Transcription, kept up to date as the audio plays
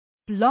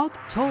Blog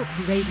Talk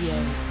Radio.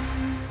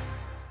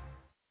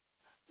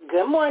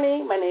 Good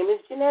morning. My name is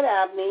Jeanette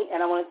Abney,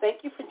 and I want to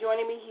thank you for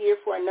joining me here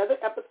for another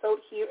episode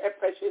here at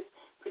Precious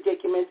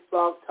Predicaments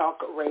Blog Talk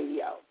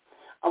Radio.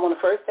 I want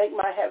to first thank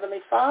my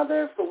Heavenly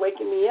Father for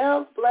waking me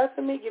up,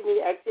 blessing me, giving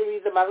me the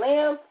activities of my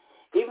limbs.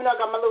 Even though I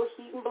got my little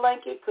heating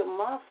blanket, because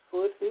my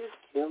foot is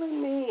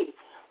killing me.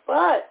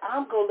 But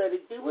I'm going to let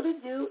it do what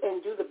it do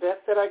and do the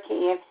best that I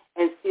can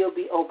and still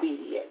be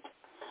obedient.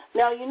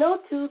 Now, you know,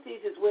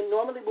 Tuesdays is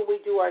normally when we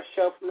do our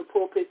show from the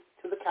pulpit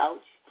to the couch,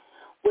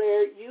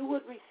 where you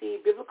would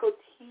receive biblical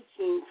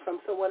teachings from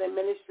someone in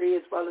ministry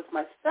as well as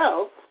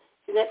myself,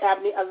 Jeanette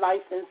Abney, a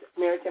licensed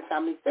marriage and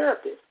family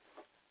therapist.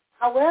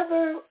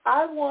 However,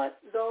 I want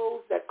those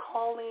that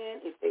call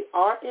in, if they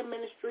are in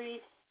ministry,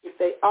 if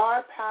they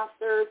are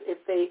pastors, if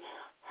they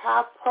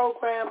have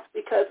programs,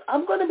 because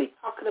I'm going to be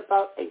talking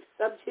about a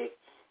subject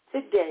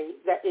today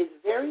that is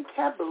very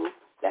taboo,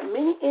 that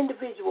many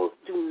individuals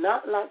do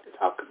not like to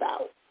talk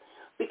about,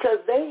 because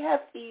they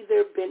have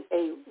either been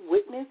a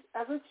witness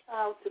as a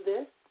child to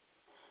this,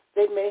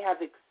 they may have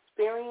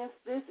experienced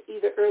this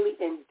either early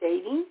in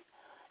dating,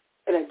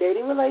 in a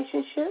dating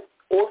relationship,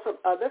 or from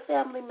other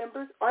family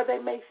members, or they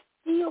may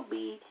still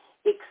be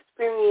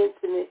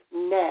experiencing it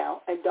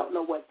now and don't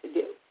know what to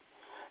do.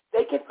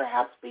 They can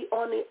perhaps be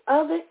on the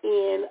other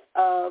end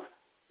of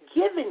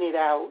giving it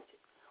out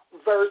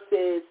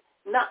versus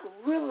not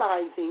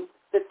realizing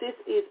that this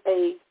is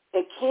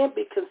it can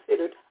be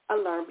considered a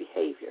learned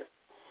behavior.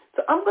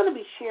 So I'm going to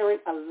be sharing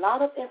a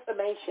lot of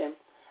information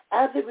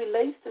as it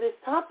relates to this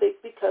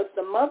topic because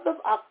the month of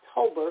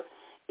October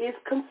is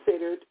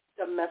considered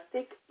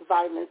Domestic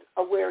Violence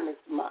Awareness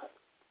Month.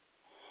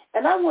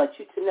 And I want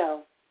you to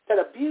know that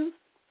abuse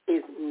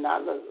is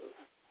not love.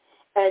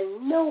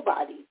 And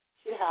nobody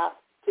should have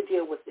to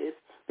deal with this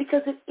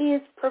because it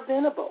is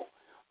preventable.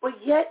 But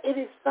yet it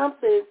is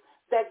something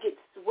that gets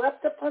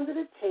swept up under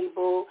the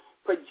table,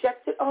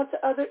 projected onto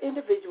other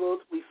individuals.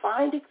 We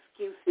find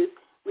excuses.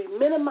 We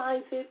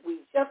minimize it. We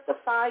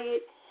justify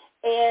it.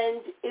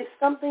 And it's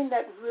something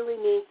that really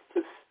needs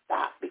to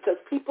stop because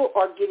people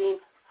are getting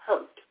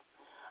hurt.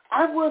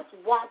 I was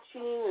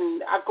watching,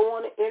 and I go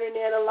on the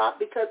internet a lot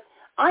because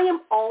I am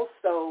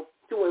also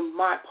doing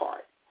my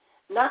part,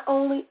 not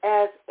only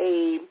as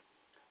a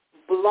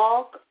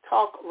blog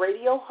talk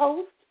radio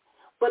host,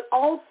 but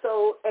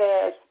also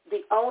as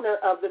the owner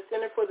of the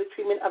Center for the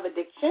Treatment of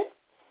Addiction,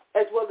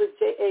 as well as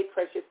J.A.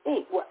 Precious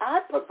Inc., where I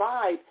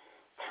provide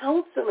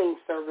counseling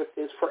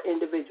services for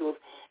individuals.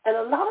 And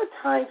a lot of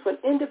times when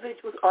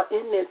individuals are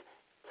in this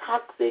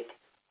toxic,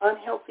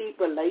 unhealthy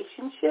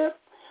relationship,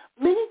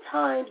 many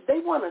times they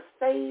want to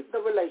save the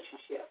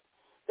relationship.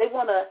 They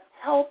want to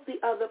help the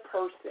other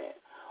person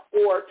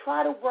or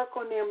try to work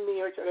on their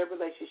marriage or their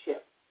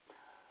relationship.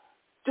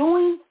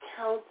 Doing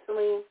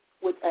counseling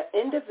with an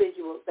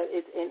individual that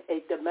is in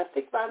a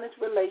domestic violence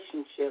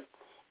relationship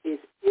is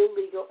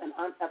illegal and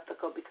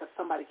unethical because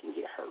somebody can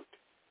get hurt.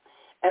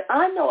 And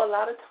I know a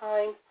lot of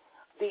times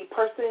the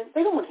person,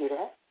 they don't want to hear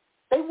that.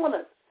 They want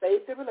to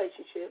save the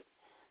relationship.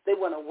 They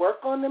want to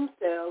work on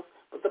themselves.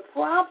 But the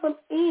problem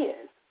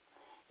is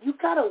you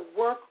got to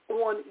work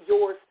on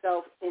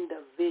yourself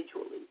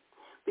individually.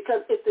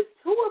 Because if the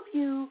two of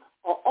you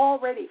are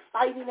already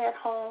fighting at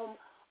home,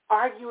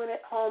 arguing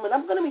at home, and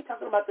I'm going to be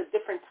talking about the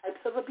different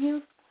types of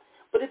abuse,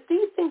 but if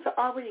these things are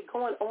already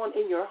going on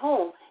in your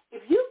home,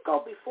 if you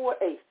go before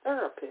a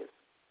therapist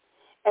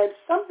and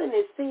something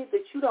is said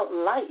that you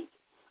don't like,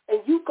 and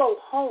you go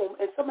home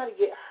and somebody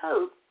get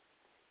hurt,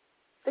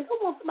 they're going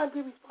to want somebody to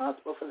be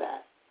responsible for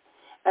that.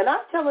 And I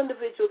tell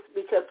individuals,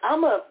 because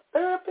I'm a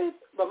therapist,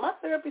 but my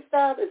therapy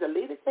style is a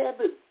little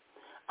taboo.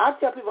 I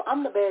tell people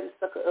I'm the baddest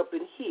sucker up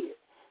in here.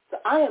 So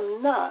I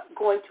am not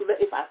going to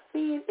let, if I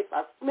see it, if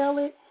I smell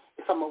it,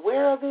 if I'm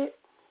aware of it,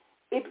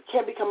 it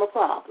can become a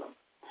problem.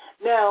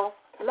 Now,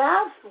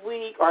 last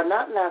week, or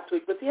not last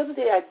week, but the other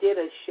day I did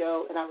a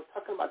show, and I was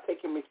talking about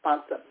taking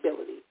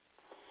responsibility.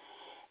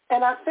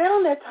 And I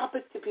found that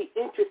topic to be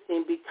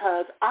interesting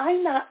because I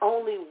not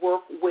only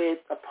work with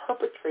the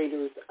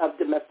perpetrators of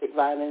domestic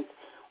violence,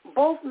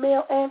 both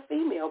male and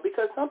female,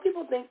 because some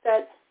people think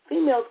that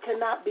females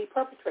cannot be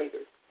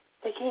perpetrators.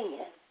 They can.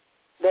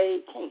 They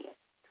can.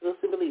 Trust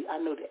and believe, I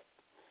know that.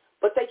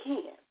 But they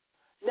can.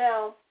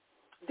 Now,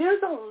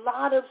 there's a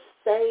lot of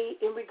say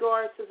in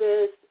regards to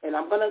this, and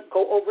I'm going to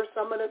go over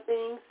some of the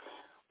things.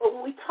 But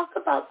when we talk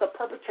about the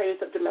perpetrators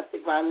of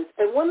domestic violence,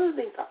 and one of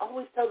the things I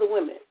always tell the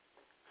women,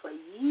 for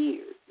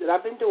years that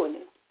I've been doing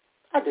this,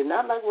 I did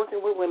not like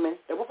working with women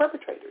that were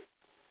perpetrators,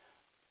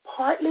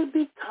 partly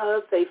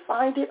because they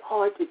find it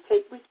hard to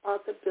take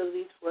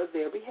responsibilities for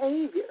their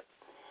behavior.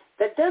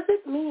 That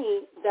doesn't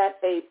mean that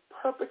a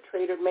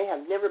perpetrator may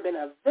have never been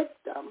a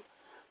victim,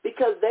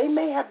 because they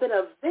may have been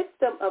a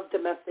victim of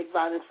domestic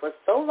violence for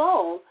so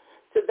long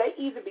that they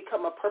either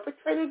become a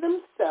perpetrator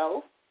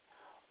themselves,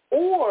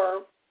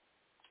 or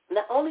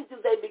not only do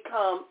they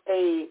become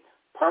a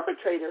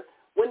perpetrator,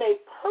 when they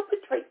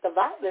perpetrate the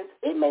violence,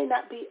 it may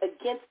not be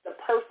against the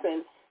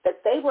person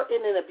that they were in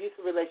an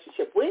abusive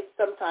relationship with.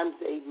 Sometimes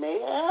they may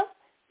have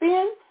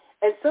been,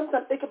 And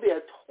sometimes it could be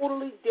a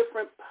totally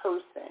different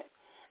person.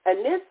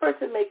 And this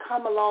person may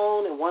come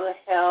along and want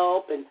to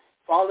help and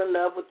fall in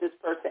love with this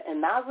person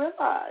and not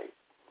realize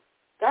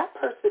that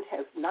person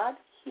has not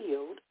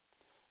healed.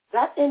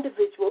 That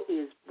individual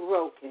is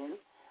broken.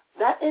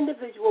 That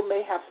individual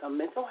may have some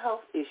mental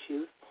health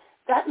issues.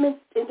 That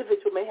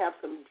individual may have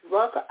some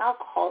drug or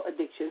alcohol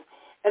addictions.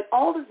 And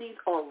all of these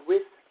are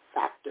risk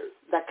factors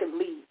that can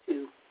lead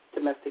to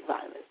domestic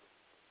violence.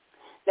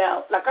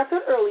 Now, like I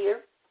said earlier,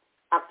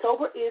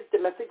 October is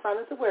Domestic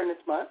Violence Awareness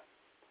Month.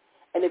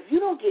 And if you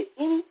don't get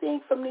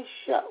anything from this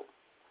show,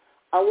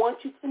 I want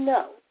you to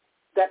know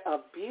that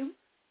abuse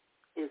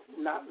is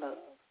not love.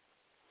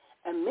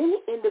 And many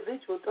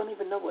individuals don't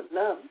even know what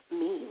love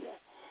means.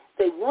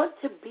 They want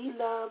to be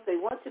loved. They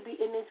want to be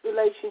in these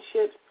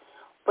relationships.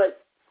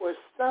 But for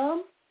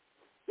some,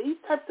 these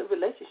types of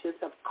relationships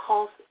have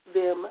cost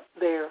them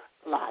their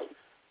life.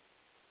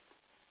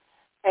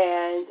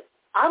 And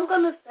I'm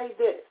going to say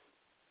this.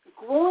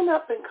 Growing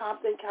up in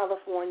Compton,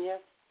 California,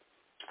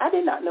 I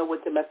did not know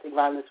what domestic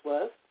violence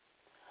was.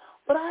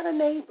 But I had a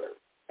neighbor.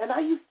 And I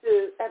used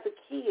to, as a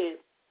kid,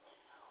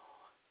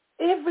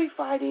 every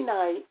Friday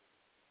night,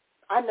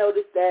 I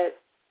noticed that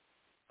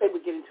they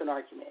would get into an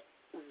argument.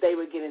 They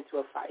would get into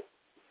a fight.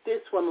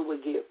 This woman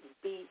would get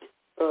beat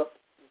up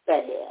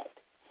bad.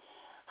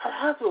 Her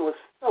husband was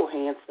so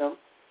handsome,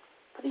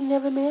 but he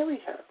never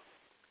married her.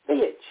 They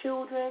had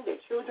children. Their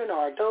children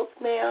are adults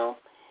now.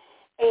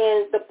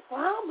 And the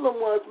problem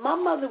was my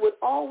mother would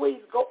always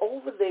go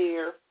over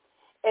there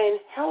and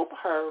help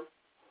her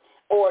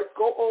or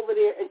go over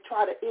there and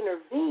try to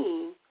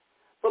intervene.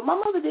 But my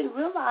mother didn't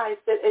realize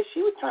that as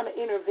she was trying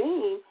to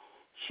intervene,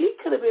 she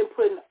could have been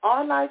putting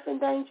our life in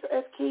danger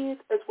as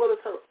kids as well as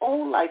her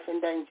own life in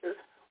danger.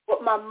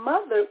 But my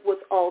mother was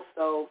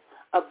also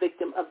a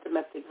victim of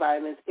domestic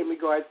violence in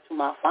regards to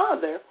my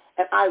father,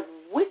 and I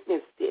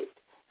witnessed it.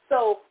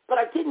 So, but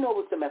I didn't know it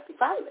was domestic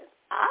violence.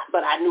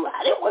 But I knew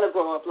I didn't want to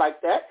grow up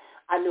like that.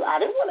 I knew I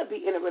didn't want to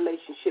be in a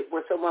relationship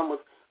where someone was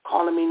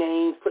calling me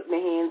names, putting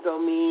their hands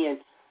on me, and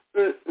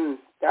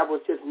that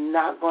was just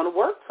not going to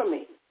work for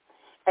me.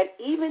 And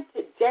even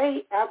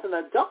today, as an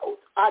adult,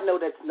 I know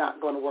that's not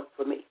going to work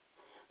for me.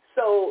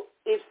 So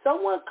if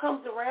someone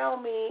comes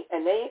around me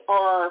and they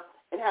are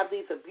and have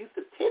these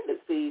abusive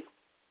tendencies,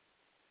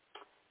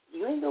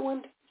 you ain't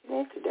going to that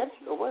ain't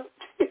going to work.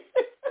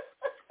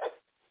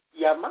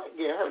 You might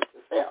get hurt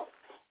yourself.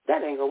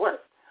 That ain't going to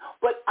work.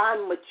 But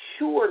I'm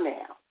mature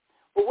now.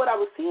 But what I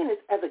was seeing is,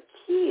 as a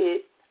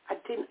kid, I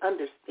didn't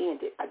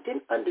understand it. I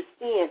didn't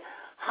understand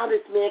how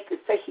this man could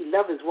say he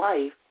loved his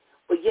wife,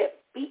 but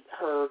yet beat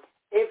her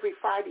every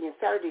Friday and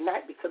Saturday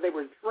night because they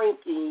were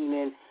drinking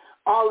and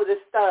all of this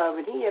stuff,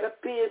 and he had a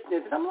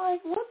business. And I'm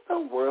like, what the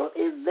world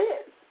is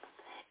this?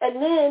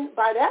 And then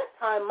by that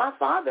time, my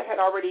father had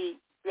already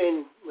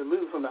been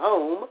removed from the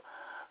home.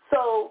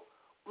 So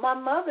my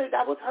mother,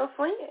 that was her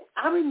friend.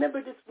 I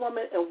remember this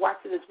woman and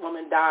watching this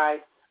woman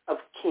die of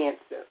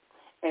cancer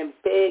and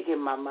begging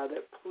my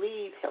mother,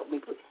 please help me.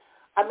 Please.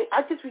 I mean,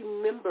 I just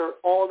remember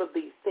all of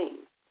these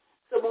things.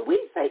 So when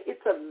we say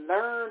it's a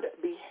learned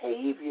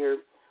behavior,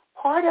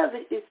 part of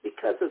it is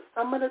because of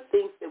some of the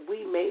things that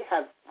we may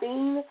have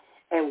seen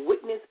and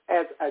witnessed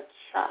as a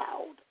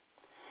child.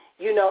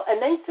 You know,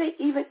 and they say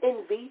even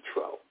in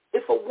vitro,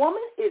 if a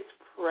woman is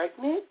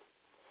pregnant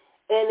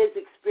and is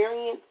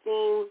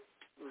experiencing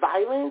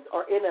violence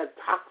or in a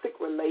toxic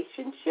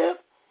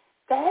relationship,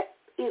 that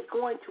is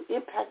going to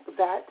impact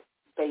that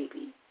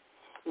baby,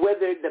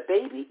 whether the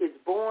baby is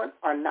born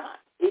or not.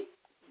 It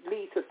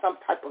leads to some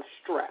type of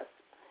stress.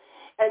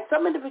 And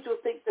some individuals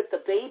think that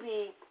the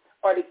baby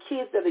or the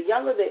kids, that the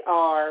younger they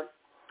are,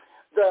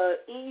 the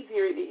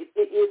easier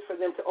it is for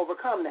them to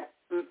overcome that.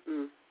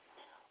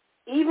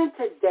 Even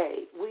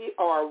today, we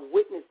are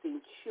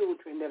witnessing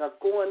children that are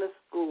going to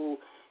school,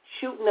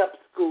 shooting up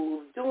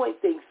schools, doing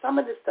things. Some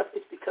of this stuff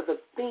is because of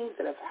things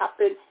that have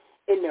happened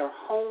in their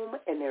home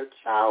and their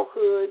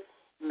childhood,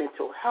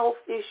 mental health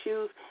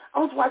issues. I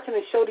was watching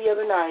a show the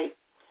other night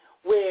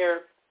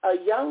where a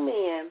young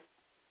man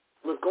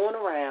was going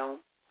around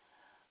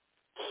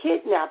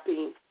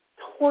kidnapping,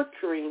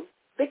 torturing,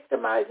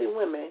 victimizing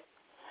women.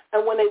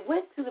 And when they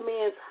went to the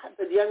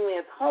young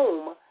man's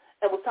home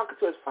and was talking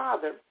to his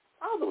father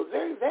was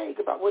very vague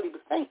about what he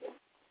was thinking.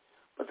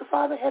 But the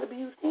father had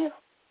abused him.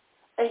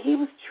 And he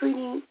was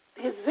treating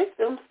his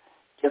victims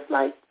just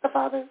like the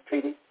father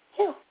treated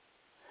him.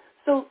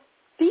 So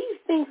these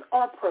things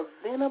are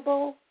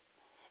preventable.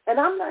 And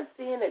I'm not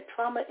saying that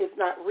trauma is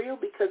not real,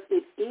 because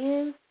it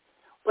is,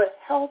 but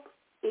help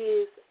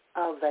is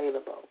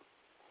available.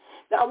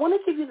 Now, I want to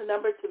give you the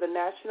number to the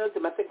National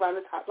Domestic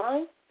Violence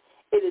Hotline.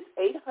 It is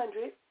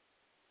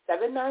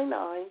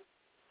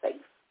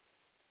 800-799-SAFE.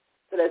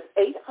 So that's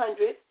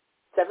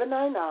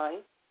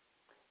 800-799-7233.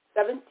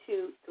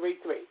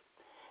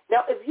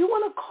 Now, if you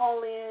want to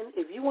call in,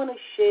 if you want to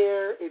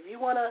share, if you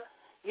want to,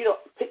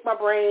 pick my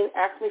brain,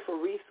 ask me for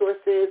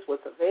resources,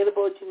 what's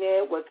available,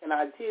 Jeanette, what can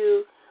I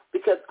do,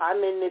 because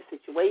I'm in this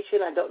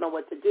situation, I don't know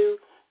what to do.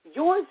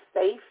 Your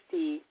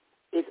safety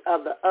is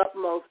of the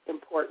utmost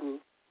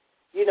importance.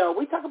 You know,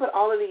 we talk about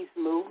all of these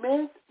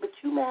movements, but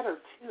you matter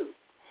too.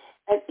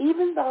 And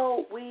even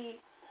though we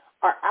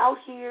are out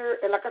here,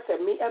 and like I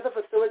said, me as a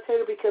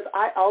facilitator, because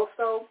I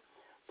also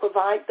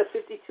provide the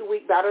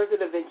 52-week Batteries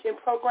Intervention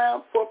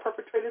program for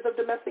perpetrators of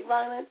domestic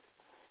violence,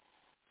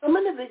 some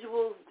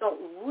individuals don't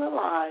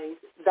realize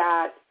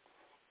that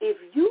if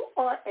you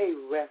are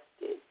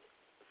arrested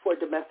for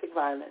domestic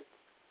violence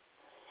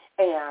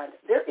and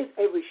there is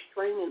a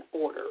restraining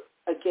order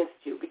against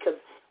you, because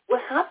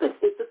what happens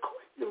is the courts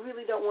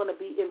really don't want to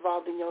be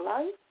involved in your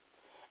life,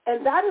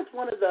 and that is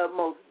one of the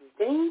most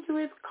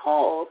dangerous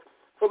calls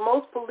for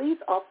most police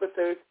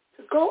officers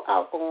to go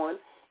out on,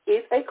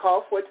 is a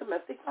call for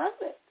domestic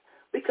violence,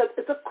 because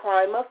it's a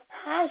crime of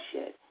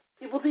passion.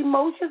 People's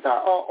emotions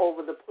are all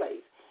over the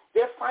place.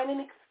 They're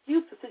finding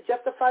excuses to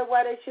justify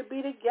why they should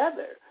be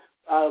together.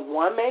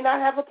 One may not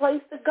have a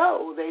place to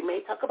go. They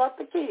may talk about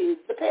the kids,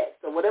 the pets,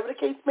 or whatever the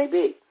case may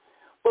be.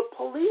 But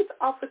police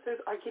officers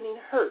are getting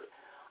hurt.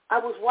 I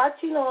was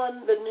watching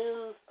on the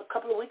news a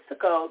couple of weeks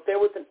ago. There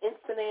was an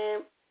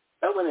incident.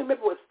 I don't really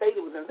remember what state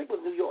it was in. I think it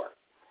was New York,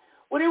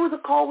 where there was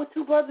a call with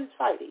two brothers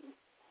fighting.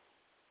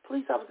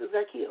 Police officers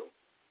got killed.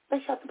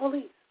 They shot the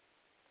police.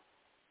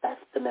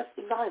 That's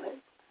domestic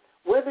violence.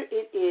 Whether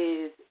it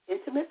is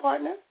intimate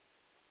partner,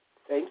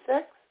 same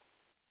sex,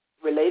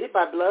 related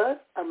by blood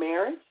or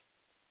marriage,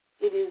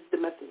 it is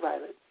domestic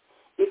violence.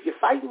 If you're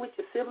fighting with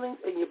your siblings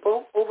and you're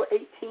both over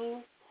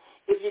 18,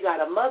 if you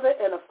got a mother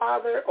and a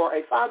father, or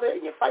a father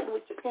and you're fighting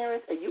with your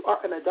parents and you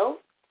are an adult,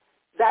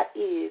 that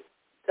is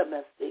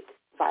domestic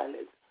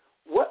violence.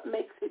 What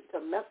makes it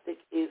domestic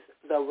is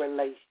the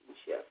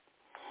relationship.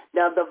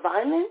 Now, the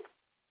violence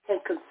can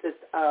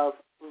consist of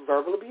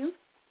verbal abuse,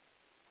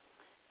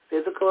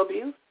 physical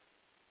abuse,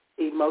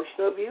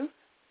 emotional abuse,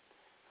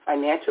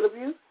 financial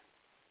abuse,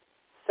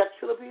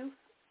 sexual abuse,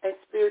 and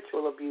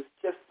spiritual abuse,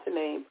 just to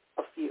name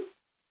a few.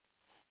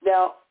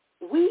 Now,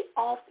 we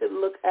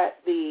often look at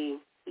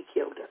he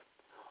killed her,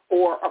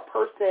 or a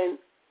person.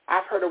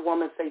 I've heard a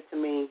woman say to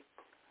me,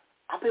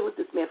 I've been with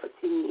this man for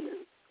 10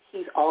 years.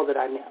 He's all that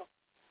I know.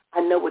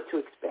 I know what to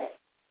expect.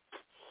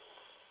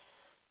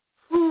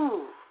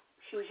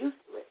 She was used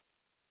to it.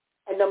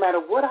 And no matter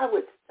what I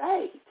would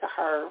say to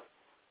her,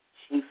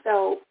 she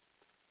felt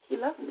he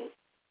loved me.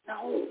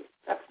 No,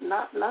 that's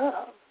not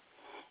love.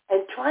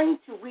 And trying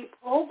to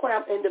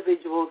reprogram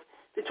individuals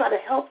to try to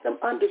help them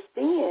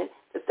understand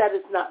that that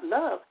is not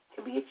love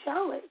can be a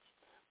challenge,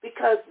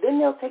 because then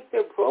they'll take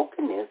their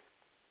brokenness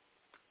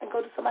and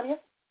go to somebody else.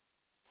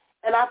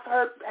 And I've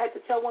had to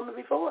tell women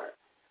before,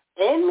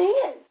 and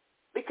men,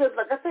 because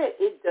like I said,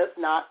 it does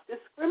not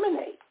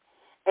discriminate.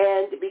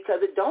 And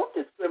because it don't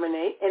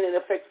discriminate and it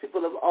affects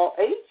people of all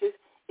ages,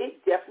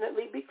 it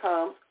definitely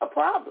becomes a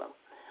problem.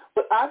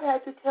 But I've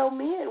had to tell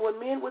men, when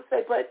men would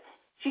say, but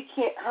she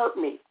can't hurt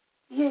me.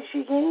 Yes,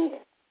 she can,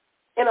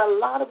 in a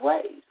lot of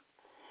ways.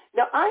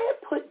 Now, I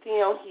have put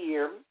down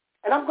here,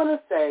 and I'm going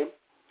to say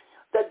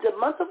that the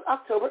month of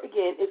October,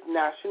 again, is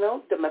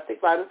National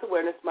Domestic Violence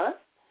Awareness Month.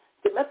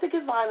 Domestic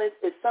violence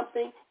is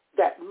something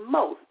that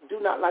most do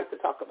not like to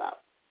talk about.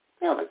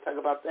 They don't like to talk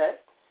about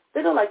that.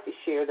 They don't like to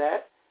share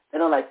that. They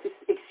don't like to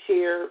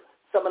share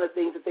some of the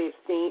things that they've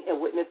seen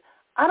and witnessed.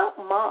 I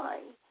don't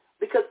mind,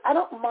 because I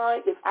don't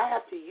mind if I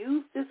have to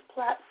use this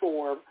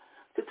platform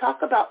to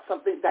talk about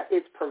something that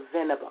is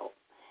preventable.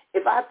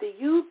 If I have to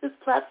use this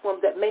platform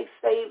that may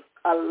save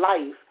a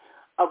life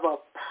of a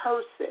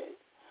person,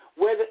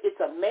 whether it's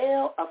a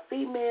male, a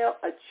female,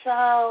 a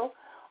child,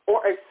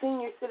 or a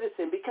senior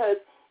citizen, because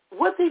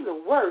what's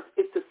even worse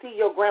is to see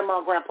your grandma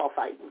and grandpa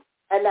fighting,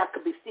 and that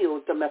could be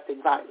still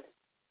domestic violence.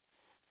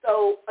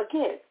 So,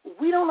 again,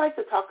 we don't like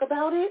to talk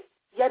about it,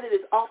 yet it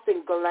is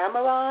often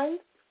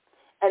glamorized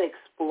and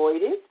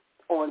exploited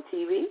on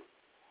TV.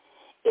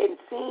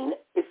 It's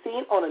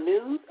seen on the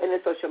news and in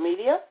social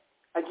media.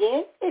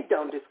 Again, it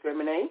don't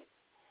discriminate,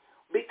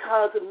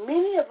 because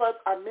many of us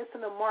are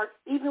missing the mark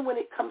even when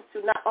it comes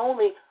to not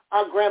only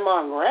our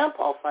grandma and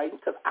grandpa fighting,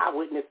 because I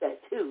witnessed that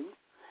too,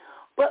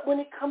 but when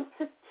it comes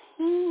to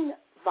teen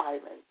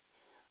violence.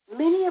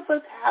 Many of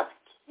us have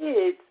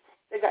kids.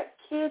 They got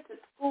kids at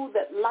school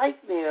that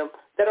like them,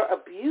 that are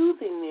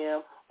abusing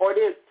them, or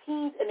they're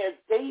teens and they're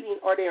dating,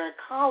 or they're in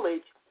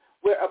college,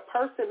 where a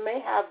person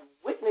may have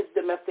witnessed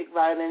domestic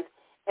violence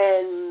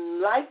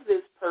and, like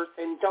this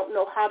person, don't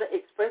know how to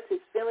express his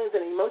feelings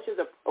and emotions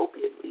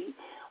appropriately,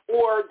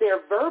 or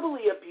they're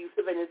verbally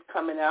abusive and it's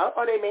coming out,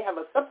 or they may have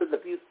a substance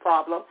abuse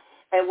problem,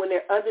 and when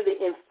they're under the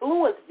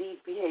influence, these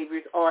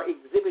behaviors are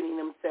exhibiting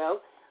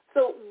themselves.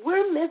 So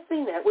we're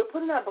missing that. We're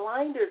putting our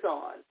blinders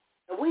on,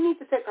 and we need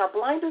to take our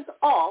blinders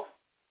off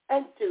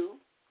and do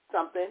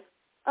something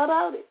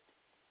about it.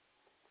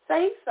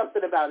 Say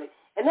something about it.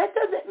 And that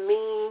doesn't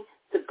mean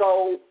to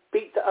go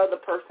beat the other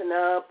person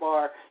up,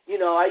 or, you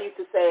know, I used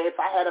to say if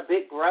I had a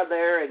big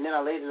brother, and then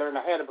I later learned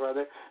I had a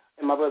brother,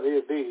 and my brother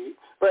is big.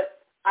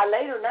 But I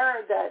later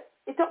learned that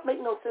it don't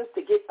make no sense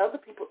to get other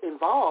people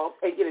involved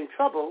and get in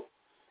trouble.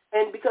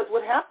 And because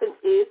what happens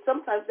is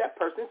sometimes that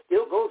person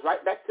still goes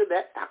right back to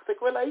that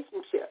toxic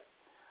relationship.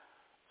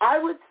 I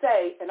would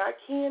say, and I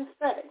can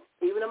say,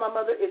 even though my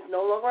mother is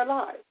no longer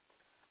alive,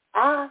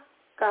 I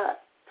got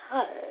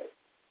tired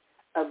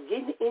of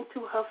getting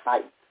into her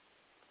fights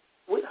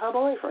with her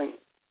boyfriend.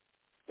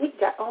 It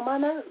got on my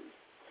nerves.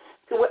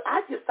 So where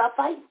I just stopped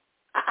fighting.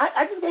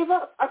 I just gave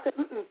up. I said,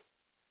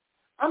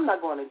 I'm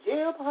not going to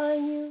jail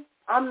behind you.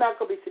 I'm not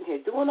going to be sitting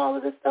here doing all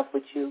of this stuff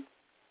with you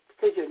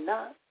because you're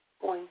not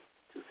going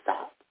to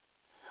stop.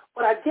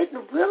 But I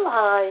didn't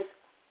realize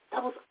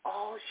that was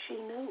all she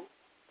knew.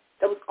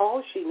 That was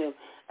all she knew.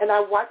 And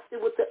I watched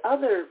it with the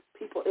other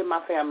people in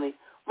my family.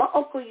 My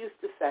uncle used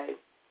to say,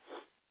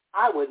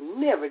 I would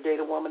never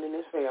date a woman in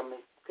this family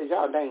because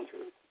y'all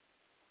dangerous.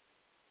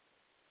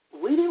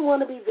 We didn't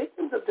want to be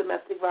victims of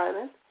domestic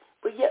violence,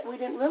 but yet we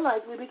didn't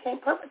realize we became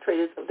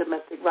perpetrators of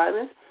domestic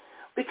violence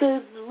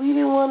because we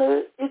didn't want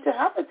it to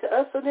happen to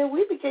us. So then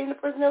we became the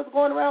person that was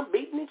going around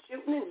beating and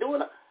shooting and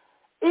doing it.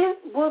 It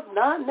was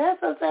not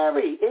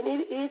necessary, and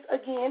it is,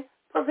 again,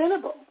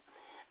 preventable.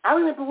 I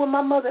remember when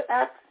my mother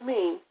asked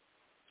me,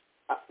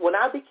 when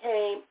I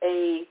became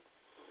a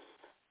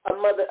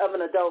mother of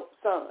an adult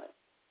son,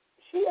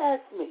 she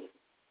asked me,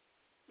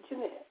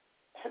 Jeanette,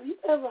 have you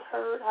ever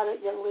heard how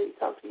that young lady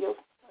talked to your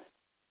son?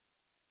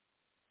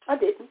 I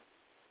didn't.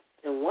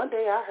 And one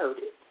day I heard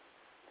it.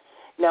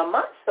 Now,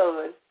 my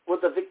son was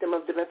a victim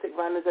of domestic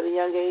violence at a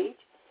young age.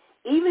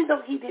 Even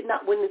though he did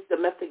not witness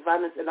domestic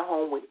violence in the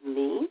home with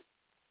me,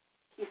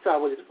 he saw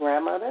it with his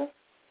grandmother.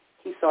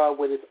 He saw it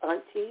with his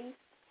aunties.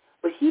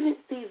 But he didn't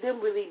see them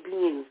really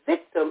being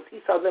victims. He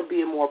saw them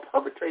being more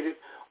perpetrators,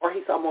 or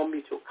he saw more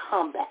mutual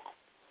combat,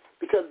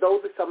 because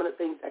those are some of the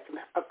things that can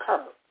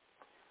occur.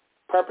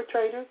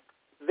 Perpetrators,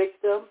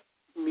 victim,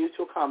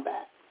 mutual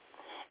combat.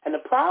 And the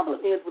problem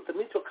is with the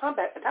mutual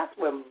combat, that's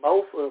when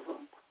both of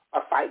them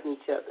are fighting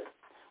each other.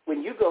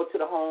 When you go to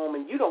the home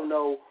and you don't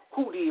know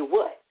who did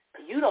what,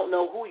 you don't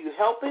know who you're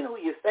helping, who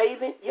you're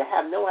saving, you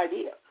have no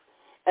idea.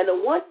 And the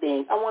one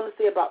thing I want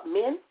to say about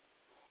men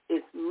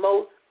is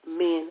most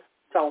men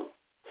don't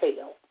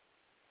tell.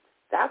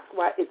 That's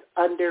why it's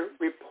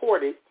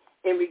underreported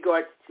in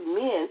regards to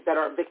men that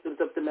are victims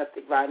of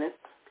domestic violence,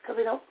 because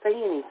they don't say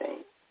anything.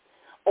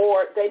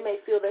 Or they may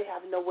feel they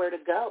have nowhere to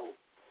go,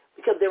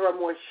 because there are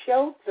more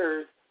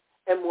shelters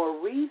and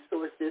more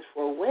resources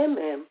for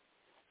women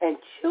and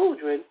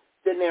children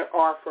than there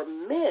are for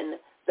men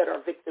that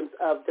are victims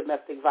of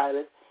domestic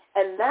violence.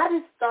 And that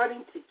is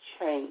starting to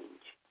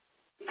change,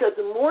 because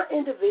the more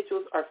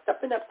individuals are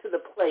stepping up to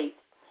the plate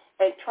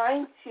and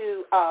trying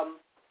to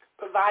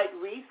provide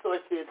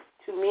resources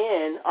to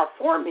men or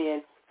for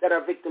men that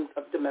are victims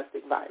of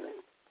domestic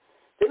violence.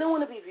 They don't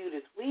want to be viewed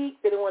as weak.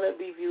 They don't want to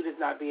be viewed as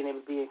not being able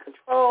to be in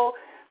control.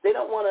 They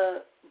don't want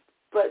to,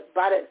 but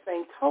by that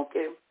same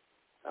token,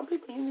 some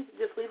people, you need to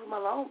just leave them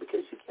alone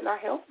because you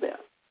cannot help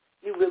them.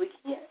 You really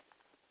can't.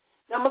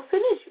 Now, I'm going to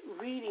finish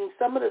reading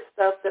some of the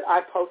stuff that I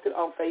posted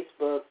on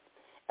Facebook,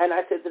 and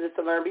I said that it's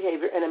a learned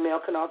behavior, and a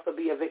male can also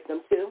be a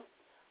victim too.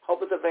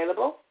 Hope is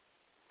available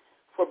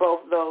for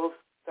both those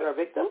that are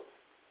victims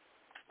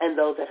and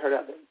those that hurt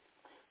others.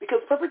 Because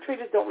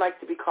perpetrators don't like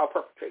to be called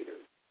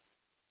perpetrators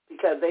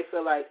because they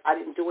feel like I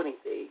didn't do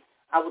anything.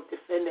 I was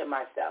defending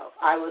myself.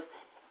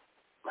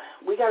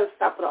 We got to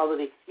stop with all of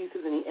the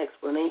excuses and the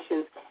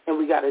explanations, and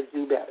we got to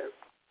do better.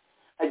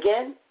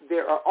 Again,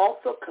 there are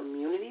also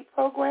community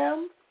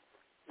programs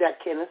that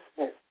can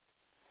assist.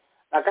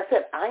 Like I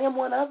said, I am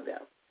one of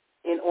them.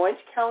 In Orange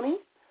County,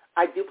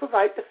 I do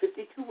provide the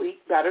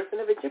 52-week Battered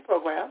Intervention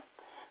Program.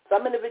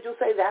 Some individuals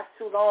say that's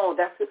too long,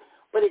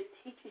 but it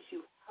teaches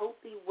you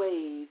healthy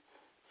ways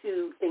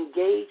to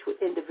engage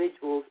with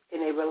individuals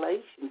in a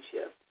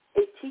relationship.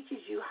 It teaches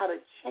you how to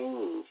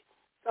change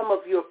some of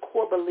your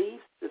core belief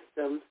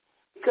systems,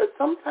 because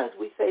sometimes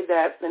we say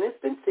that, and it's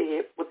been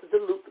said with the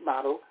Duluth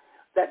model,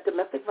 that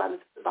domestic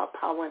violence is about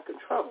power and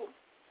control.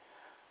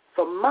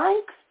 From my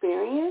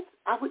experience,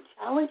 I would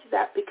challenge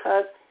that,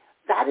 because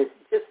that is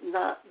just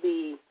not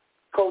the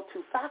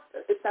go-to factor.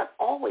 It's not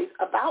always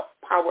about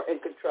power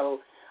and control.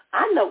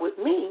 I know with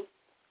me,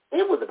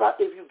 it was about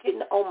if you're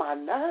getting on my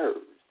nerves.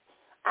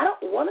 I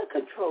don't want to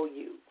control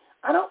you.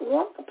 I don't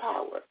want the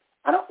power.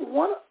 I don't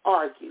want to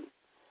argue.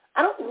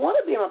 I don't want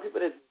to be around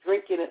people that's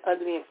drinking and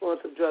under the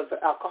influence of drugs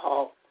or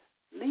alcohol.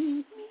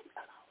 Leave me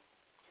alone.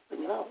 Just leave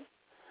me alone.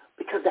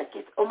 Because that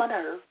gets on my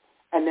nerves,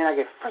 and then I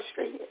get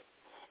frustrated.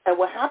 And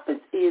what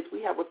happens is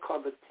we have what's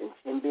called the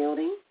tension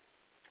building,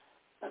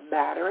 the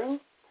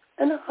battering,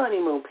 and the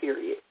honeymoon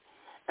period.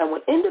 And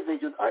when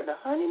individuals are in the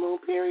honeymoon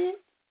period,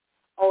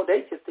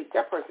 they just think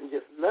that person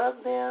just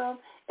loves them.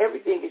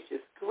 Everything is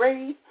just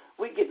great.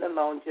 We're getting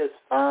along just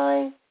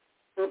fine.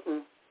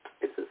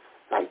 It's a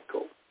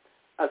cycle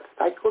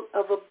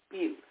of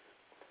abuse.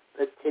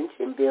 The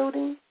tension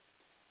building,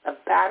 the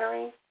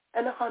battering,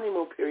 and the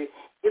honeymoon period.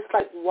 It's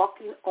like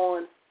walking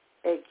on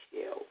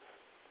eggshells.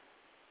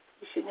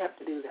 You shouldn't have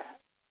to do that.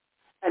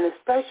 And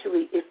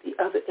especially if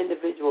the other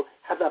individual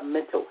has a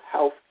mental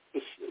health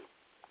issue.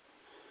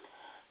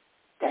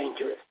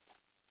 Dangerous.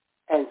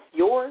 And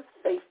your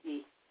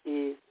safety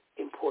is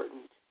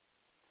important.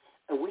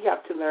 And we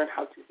have to learn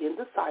how to end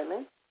the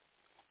silence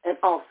and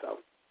also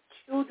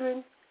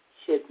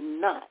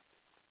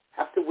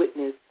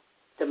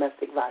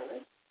domestic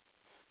violence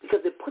because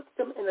it puts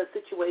them in a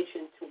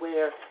situation to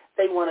where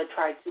they want to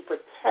try to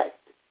protect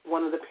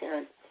one of the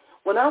parents.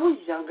 When I was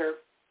younger,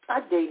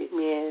 I dated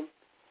men,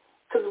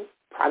 because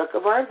product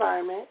of our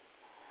environment,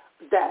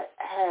 that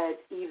had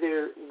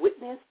either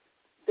witnessed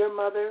their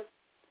mother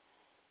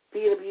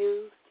being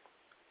abused,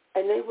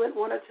 and they went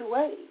one or two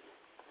ways.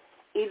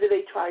 Either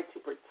they tried to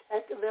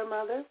protect their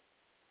mother.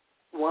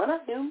 One I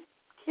knew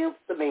killed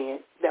the man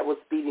that was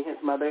beating his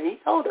mother, and he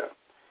told her,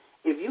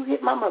 if you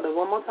hit my mother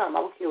one more time,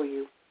 I will kill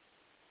you.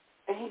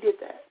 And he did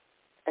that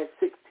at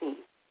 16.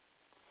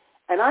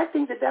 And I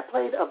think that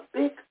played a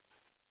big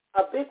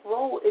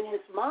role in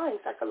his mind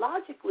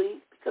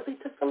psychologically because he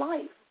took the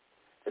life.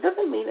 It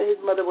doesn't mean that his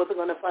mother wasn't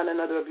going to find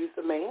another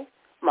abusive man.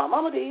 My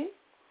mama did.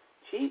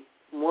 She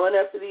one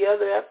after the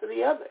other after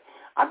the other.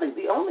 I think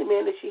the only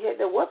man that she had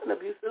that wasn't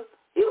abusive,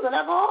 he was an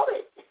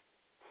alcoholic.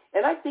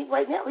 And I think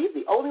right now he's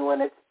the only one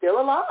that's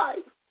still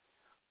alive.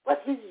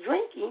 But he's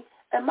drinking,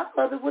 and my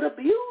mother would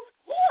abuse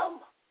him.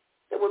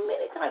 There were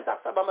many times I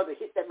saw my mother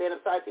hit that man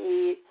upside the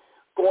head,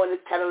 go in his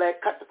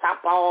Cadillac, cut the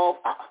top off.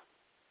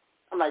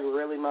 I'm like,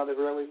 really, mother,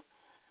 really?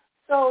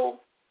 So,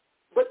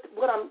 but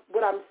what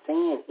I'm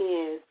saying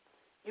is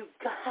you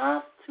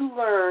have to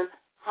learn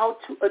how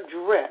to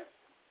address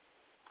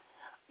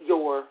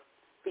your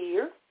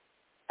fear.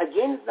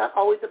 Again, it's not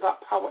always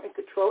about power and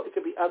control. It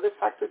could be other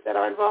factors that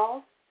are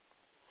involved,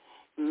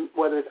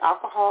 whether it's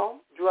alcohol,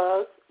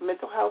 drugs,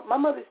 mental health. My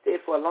mother said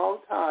for a long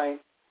time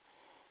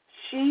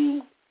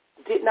she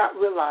did not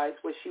realize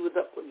what she was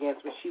up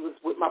against when she was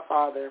with my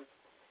father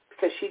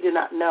because she did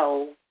not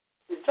know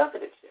his drug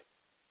addiction.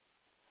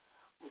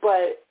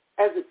 But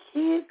as a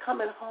kid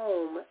coming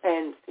home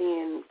and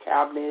seeing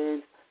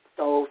cabinets,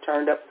 stove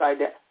turned upside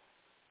down,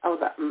 I was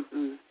like,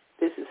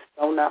 this is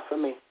so not for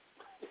me.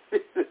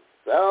 This is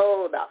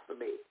so not for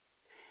me.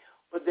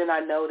 But then I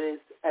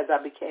noticed as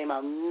I became,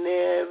 I'll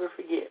never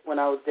forget when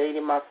I was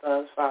dating my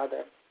son's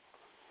father,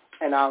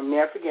 and I'll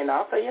never forget, and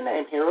I'll say your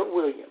name, Harold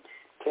Williams,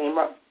 came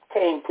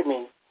to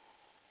me,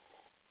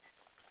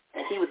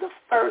 and he was the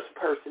first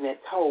person that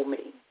told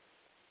me,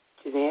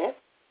 Jeanette,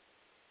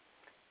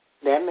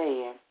 that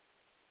man,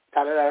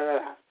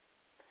 da-da-da-da-da.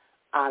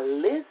 I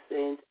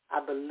listened,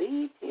 I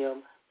believed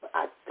him, but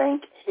I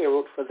thank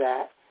Harold for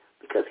that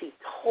because he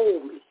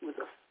told me. He was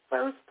the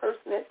first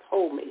person that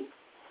told me.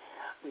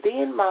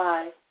 Then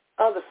my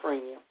other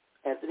friend,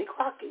 Anthony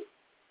Crockett,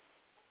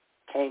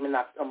 came and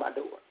knocked on my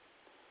door.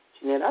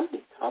 Jeanette, I need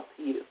to talk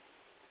to you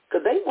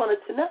because they wanted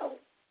to know,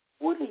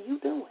 what are you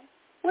doing?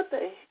 What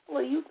the hell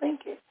are you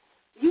thinking?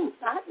 You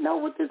not know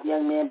what this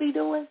young man be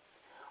doing?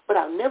 But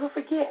I'll never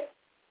forget,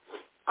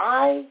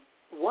 I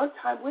one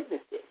time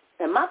witnessed it.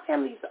 And my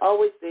family used to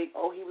always think,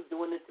 oh, he was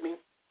doing this to me.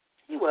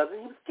 He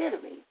wasn't. He was scared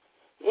of me.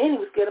 And he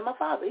was scared of my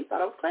father. He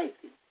thought I was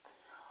crazy.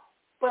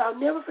 But I'll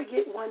never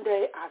forget one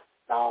day I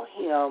saw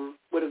him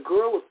where the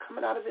girl was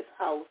coming out of his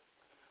house,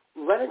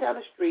 running down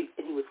the street,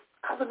 and he was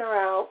calling her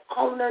out,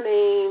 calling her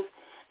names,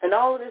 and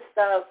all of this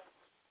stuff.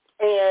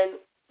 And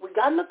we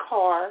got in the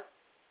car.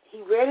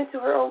 He ran into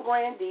her old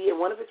grandee in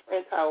one of his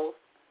friend's house.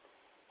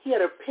 He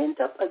had her pinned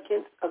up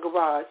against a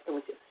garage and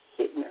was just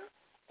hitting her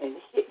and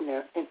hitting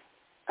her.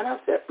 And I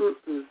said,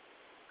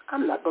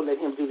 I'm not going to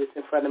let him do this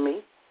in front of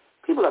me.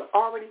 People have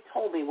already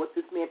told me what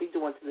this man be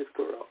doing to this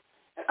girl,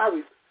 and I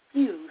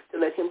refuse to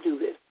let him do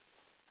this.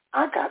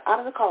 I got out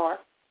of the car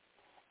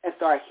and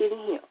started hitting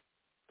him.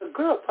 The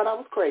girl thought I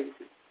was crazy.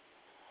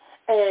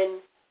 And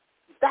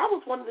that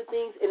was one of the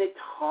things, and it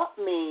taught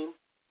me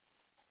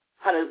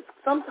how to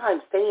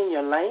sometimes stay in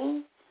your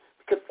lane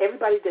because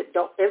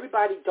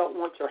everybody don't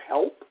want your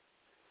help.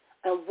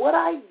 And what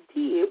I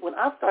did when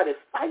I started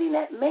fighting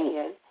that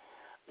man,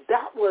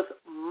 that was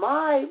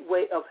my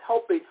way of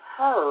helping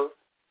her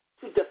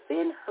to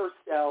defend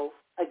herself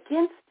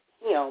against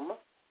him.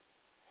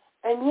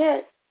 And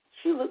yet,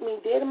 she looked me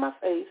dead in my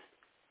face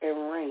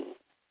and ran.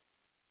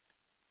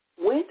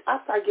 I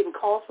started getting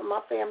calls from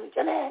my family,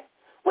 Jeanette,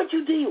 what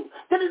you do?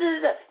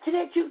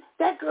 Jeanette,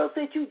 that girl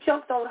said you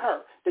jumped on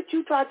her, that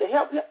you tried to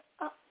help her.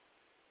 I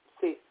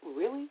said,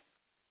 really?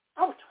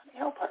 I was trying to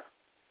help her.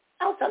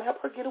 I was trying to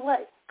help her get away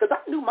because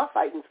I knew my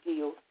fighting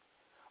skills.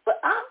 But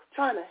I'm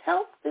trying to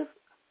help this,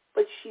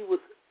 but she was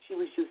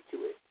used to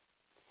it.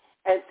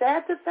 And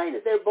sad to say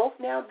that they're both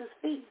now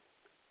deceased.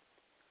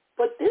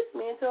 But this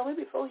man told me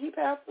before he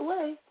passed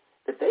away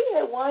that they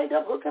had wind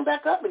up hooking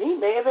back up, and he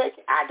may have had,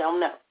 I don't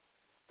know.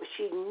 But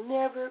she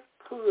never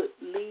could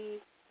leave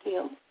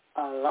him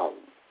alone.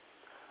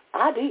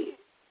 I did.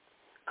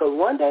 Because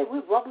one day we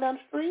were walking down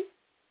the street,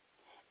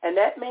 and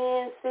that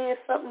man said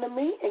something to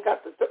me and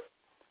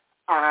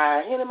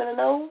I hit him in the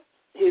nose.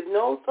 His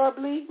nose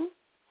started bleeding.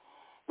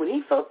 When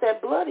he felt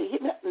that blood, he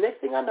hit me.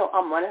 Next thing I know,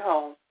 I'm running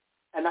home.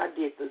 And I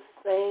did the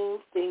same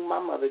thing my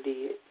mother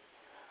did.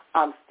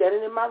 I'm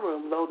standing in my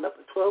room loading up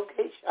a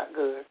 12-gauge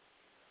shotgun.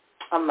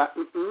 I'm like,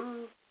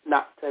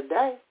 not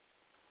today.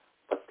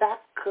 But that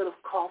could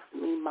have cost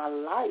me my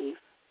life.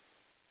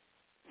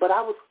 But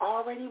I was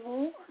already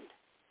warned.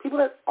 People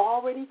had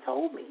already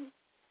told me.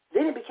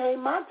 Then it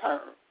became my turn.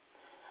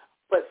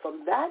 But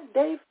from that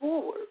day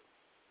forward,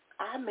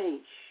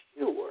 made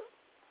sure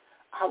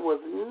I was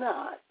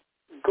not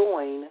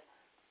going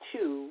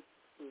to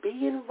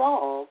be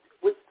involved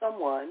with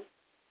someone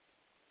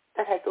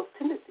that had those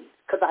tendencies,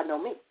 because I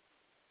know me.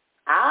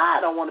 I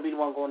don't want to be the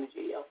one going to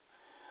jail.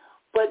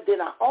 But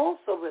then I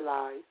also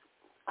realized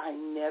I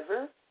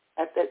never,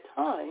 at that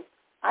time,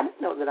 I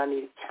didn't know that I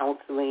needed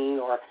counseling,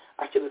 or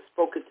I should have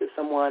spoken to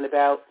someone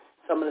about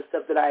some of the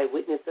stuff that I had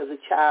witnessed as a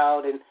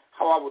child and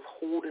how I was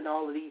holding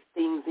all of these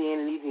things in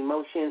and these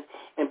emotions,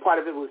 and part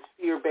of it was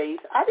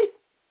fear-based. I didn't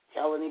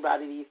tell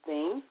anybody these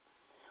things.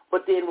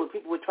 But then when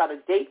people would try to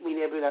date me,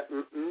 they'd be like,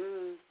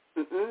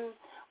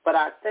 But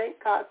I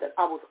thank God that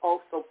I was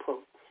also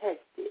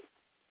protected.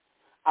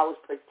 I was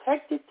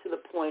protected to the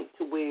point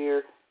to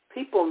where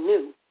people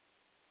knew,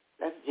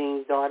 that's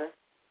Jean's daughter,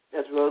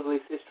 that's Rosalie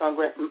Strong.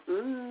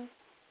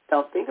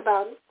 Don't think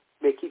about it.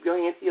 They keep your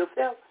hands to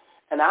yourself.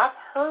 And I've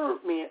heard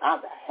men,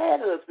 I've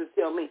had husbands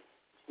tell me,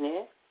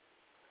 Jeanette,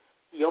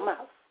 your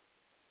mouth.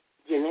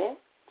 Jeanette,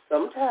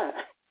 sometimes.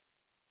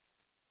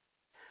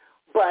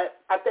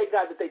 But I thank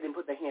God that they didn't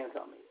put their hands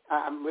on me.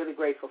 I'm really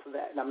grateful for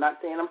that. And I'm not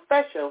saying I'm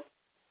special,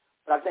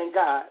 but I thank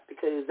God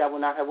because that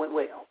would not have went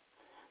well.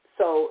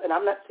 So, and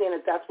I'm not saying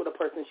that that's what a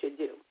person should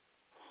do.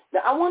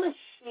 Now, I want to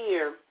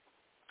share,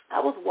 I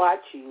was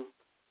watching,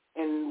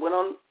 and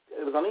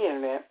it was on the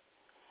internet,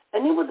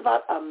 and it was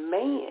about a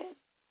man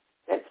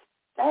that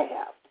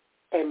stabbed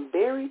and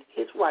buried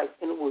his wife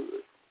in the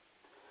woods.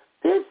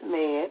 This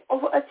man,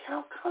 over a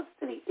child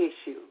custody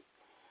issue.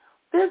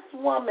 This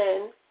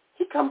woman,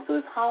 he comes to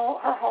her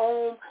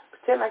home,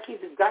 pretend like he's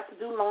got to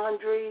do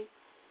laundry,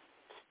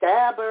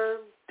 stab her,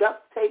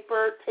 duct tape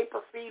her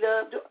feet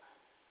up.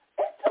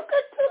 It took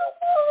her to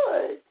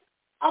the woods,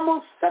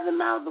 almost 7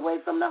 miles away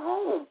from the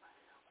home.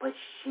 But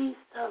she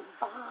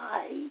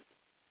survived.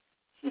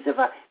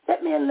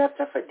 That man left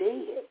her for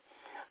dead.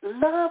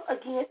 Love,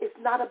 again, is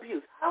not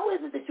abuse. How is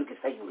it that you can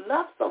say you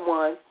love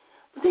someone,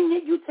 but then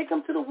yet you take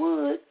them to the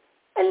woods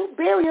and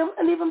bury them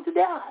and leave them to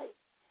die?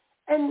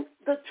 And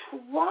the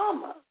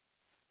trauma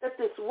that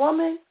this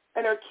woman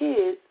and her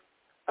kids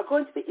are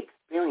going to be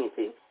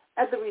experiencing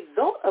as a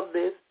result of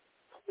this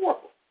is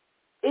horrible.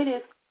 It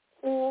is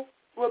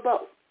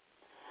horrible.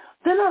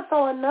 Then I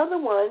saw another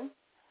one.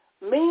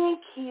 Man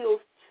kills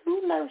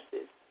 2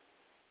 nurses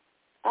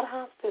at a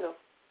hospital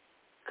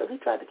because he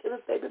tried to kill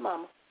his baby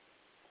mama.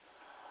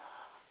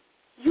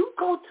 You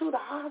go to the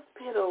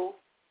hospital,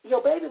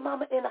 your baby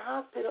mama in the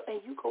hospital,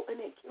 and you go in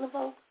there killing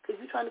folks because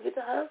you're trying to get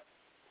to her?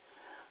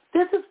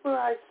 This is where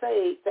I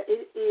say that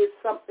it is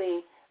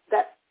something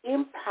that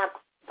impacts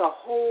the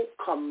whole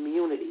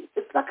community.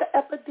 It's like an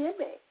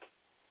epidemic.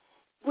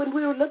 When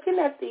we were looking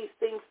at these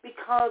things,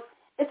 because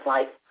it's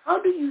like,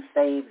 how do you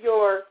save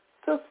your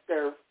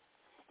sister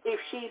if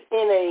she's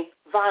in a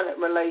violent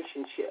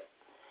relationship?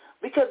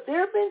 Because there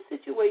have been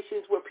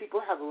situations where people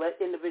have let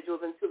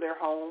individuals into their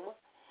home,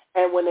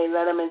 and when they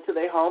let them into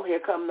their home, here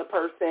comes the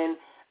person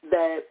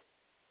that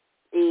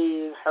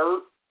is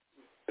hurt,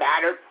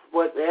 battered,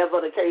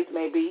 whatever the case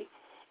may be,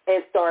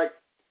 and start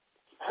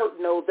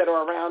hurting those that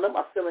are around them,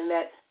 or feeling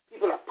that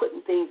people are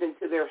putting things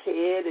into their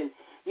head, and,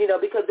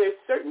 because there's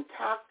certain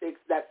tactics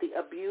that the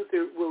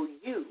abuser will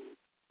use.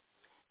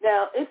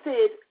 Now, it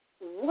said,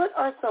 what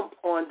are some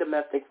on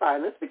domestic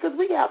violence? Because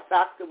we have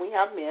facts and we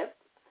have myths.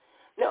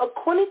 Now,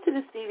 according to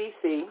the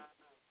CDC,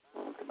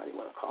 somebody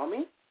want to call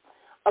me?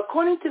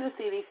 According to the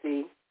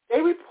CDC,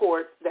 they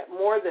report that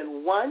more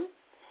than 1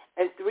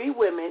 in 3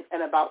 women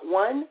and about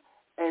 1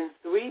 in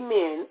 3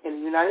 men in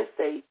the United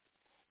States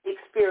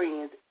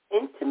experience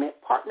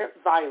intimate partner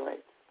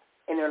violence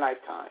in their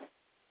lifetime.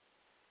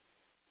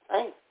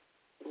 Right?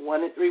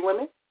 1 in 3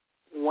 women,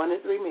 1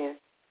 in 3 men.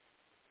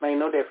 Made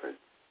no difference.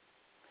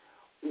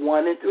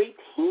 1 in 3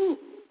 teens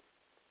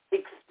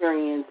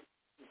experience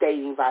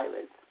dating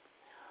violence.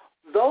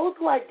 Those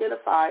who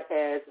identify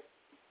as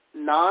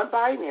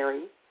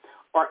non-binary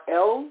or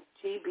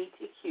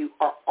LGBTQ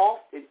are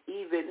often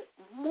even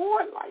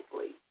more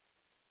likely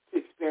to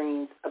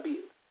experience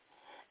abuse.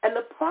 And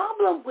the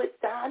problem with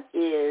that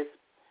is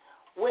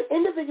when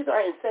individuals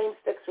are in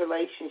same-sex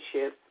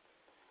relationships,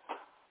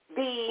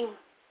 the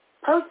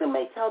person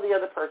may tell the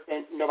other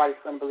person, nobody's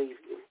going to believe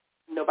you.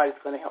 Nobody's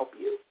going to help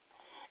you.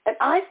 And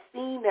I've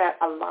seen that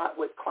a lot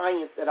with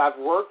clients that I've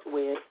worked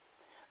with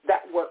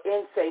that were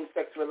in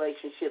same-sex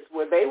relationships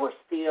where they were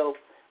still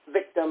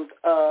victims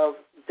of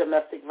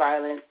domestic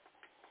violence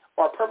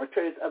or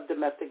perpetrators of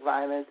domestic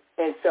violence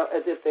and felt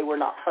as if they were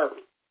not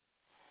hurt.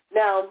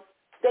 Now,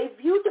 they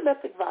view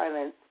domestic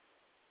violence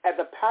as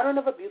a pattern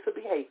of abusive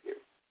behavior,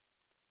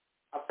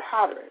 a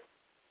pattern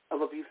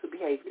of abusive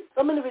behavior.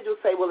 Some individuals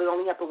say, well, it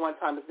only happened one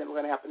time, it's never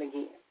going to happen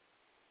again.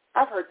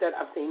 I've heard that.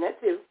 I've seen that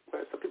too,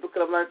 where some people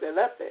could have learned their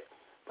lesson.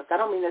 But that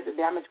don't mean that the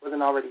damage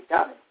wasn't already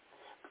done.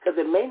 Because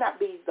it may not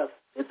be the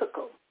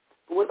physical,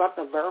 but what about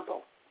the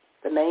verbal,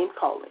 the name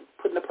calling,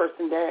 putting the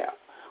person down?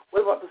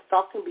 What about the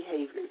stalking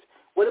behaviors?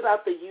 What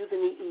about the using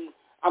the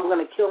I'm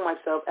going to kill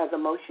myself as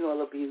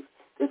emotional abuse?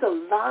 There's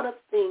a lot of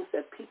things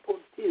that people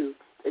do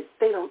that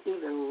they don't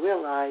even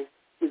realize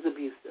is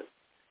abusive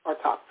or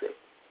toxic.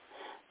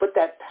 but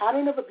that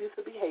pattern of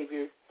abusive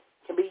behavior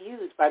can be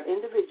used by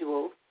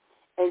individuals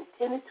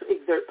intended to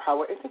exert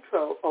power and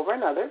control over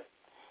another,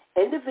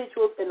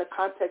 individuals in the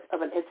context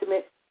of an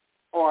intimate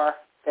or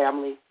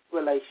family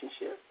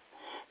relationship.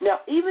 Now,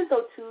 even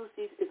though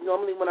Tuesdays is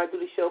normally when I do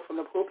the show from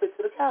the pulpit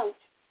to the couch,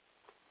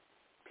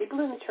 people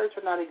in the church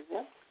are not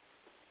exempt.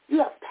 You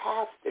have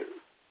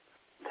pastors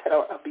that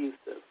are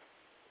abusive,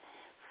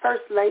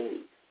 first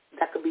ladies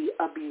that could be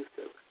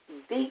abusive,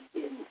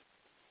 deacons.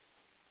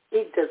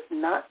 It does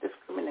not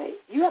discriminate.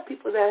 You have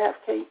people that have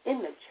came in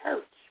the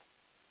church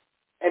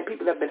and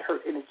people that have been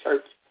hurt in the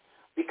church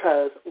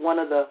because one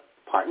of the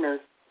partners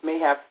may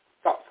have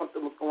thought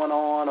something was going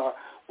on or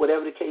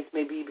whatever the case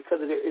may be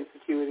because of their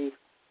insecurities.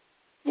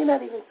 You're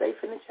not even safe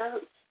in the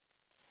church.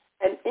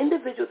 And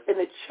individuals in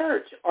the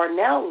church are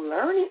now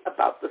learning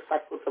about the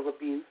cycles of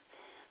abuse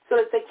so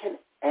that they can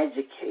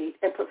educate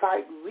and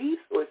provide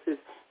resources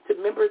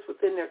to members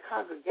within their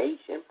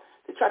congregation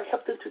to try to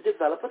help them to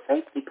develop a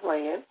safety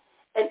plan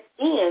and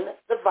end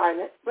the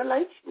violent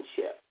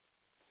relationship.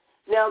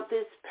 Now,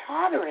 this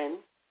pattern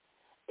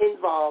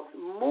involves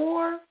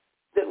more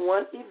than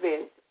one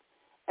event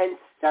and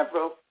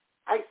several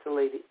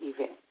isolated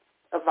events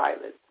of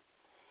violence.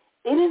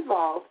 It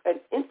involves an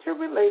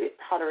interrelated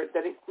pattern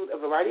that includes a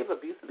variety of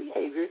abusive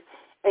behaviors,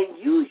 and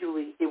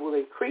usually it will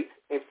increase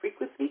in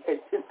frequency and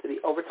intensity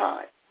over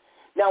time.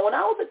 Now, when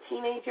I was a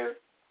teenager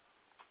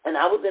and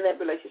I was in that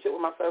relationship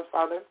with my son's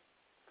father,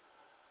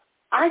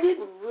 I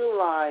didn't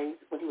realize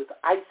when he was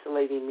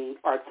isolating me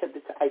or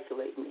attempted to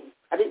isolate me.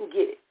 I didn't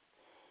get it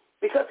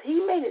because he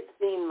made it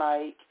seem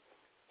like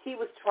he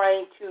was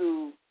trying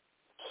to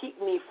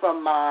keep me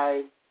from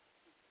my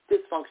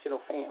dysfunctional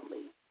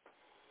family.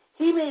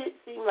 He made it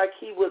seem like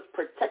he was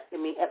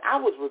protecting me, and I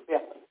was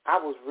rebelling. I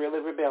was really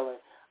rebelling.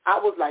 I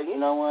was like, you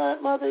know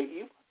what, Mother,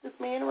 you put this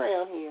man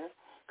around here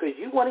because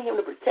you wanted him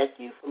to protect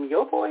you from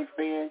your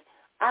boyfriend.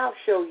 I'll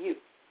show you.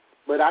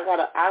 But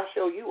I'll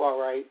show you all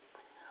right.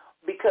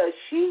 Because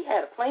she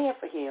had a plan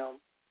for him,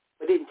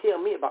 but didn't tell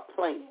me about the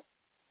plan.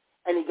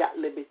 And he got a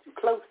little bit too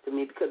close to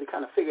me because he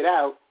kind of figured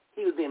out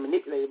he was being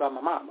manipulated by my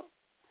mama.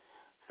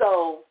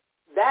 So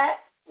that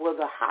was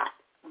a hot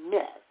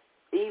mess,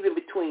 even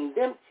between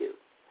them two.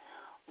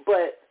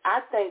 But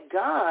I thank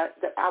God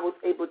that I was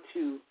able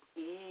to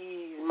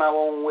ease my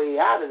own way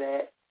out of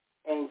that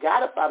and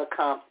got up out of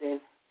Compton,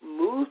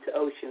 moved to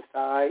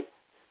Oceanside,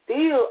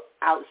 still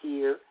out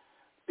here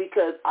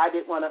because I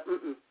didn't want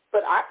to,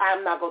 But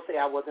I'm not going to say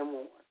I wasn't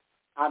warned.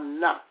 I'm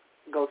not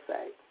going to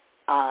say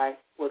I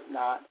was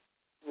not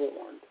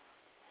warned.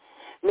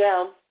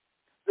 Now,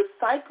 the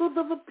cycles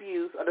of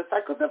abuse or the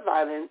cycles of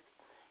violence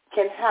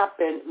can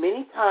happen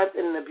many times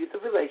in an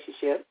abusive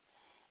relationship.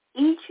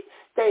 Each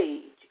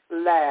stage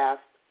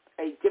lasts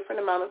a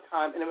different amount of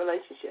time in a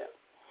relationship,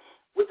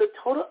 with a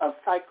total of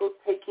cycles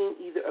taking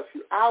either a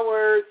few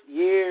hours,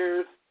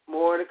 years,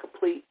 more to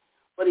complete.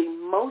 But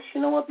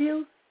emotional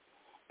abuse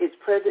is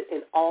present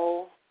in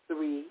all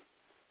three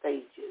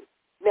stages.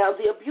 Now,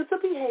 the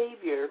abusive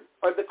behavior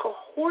or the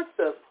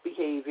coercive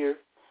behavior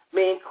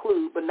may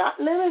include, but not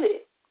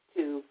limited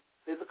to,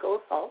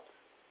 physical assault,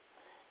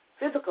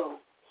 physical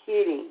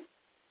hitting,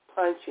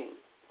 punching,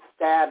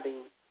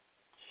 stabbing,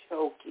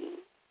 choking,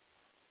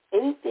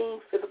 anything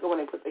physical when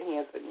they put their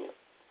hands on you,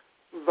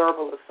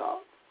 verbal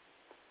assault,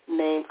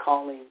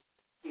 name-calling,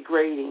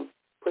 degrading,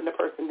 putting a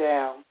person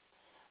down.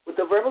 With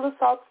the verbal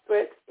assault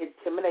threats,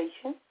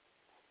 intimidation,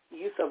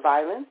 use of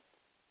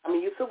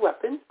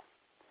weapons,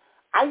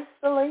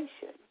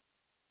 isolation,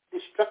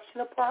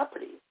 destruction of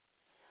property,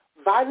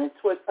 violence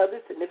towards other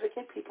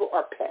significant people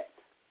or pets,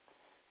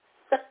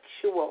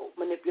 sexual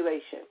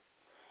manipulation,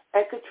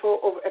 and control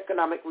over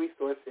economic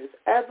resources,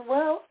 as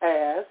well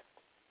as,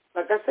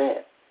 like I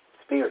said,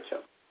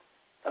 spiritual.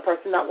 A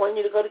person not wanting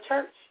you to go to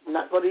church,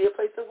 not go to your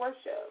place of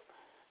worship,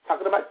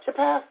 talking about your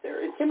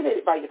pastor,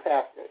 intimidated by your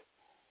pastor.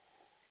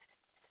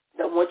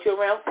 Don't want you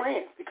around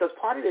friends because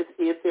part of this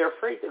is they're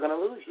afraid they're going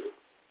to lose you.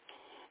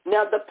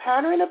 Now, the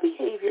pattern of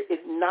behavior is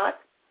not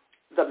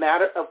the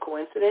matter of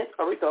coincidence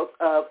or result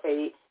of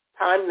a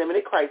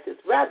time-limited crisis.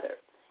 Rather,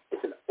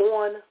 it's an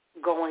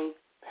ongoing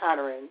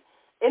pattern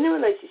in a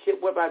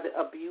relationship whereby the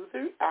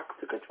abuser acts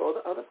to control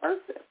the other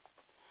person.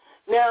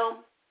 Now,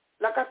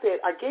 like I said,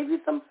 I gave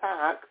you some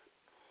facts,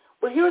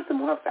 but here are some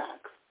more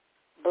facts.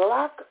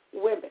 Black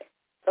women,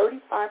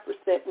 35%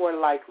 more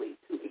likely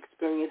to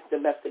experience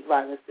domestic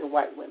violence than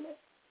white women.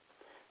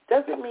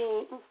 Doesn't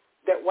mean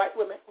that white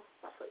women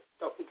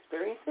don't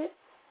experience it.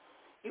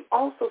 You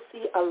also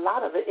see a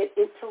lot of it in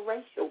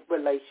interracial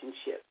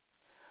relationships.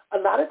 A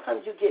lot of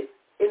times you get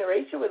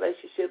interracial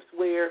relationships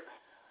where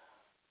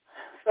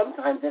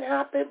sometimes it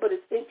happens, but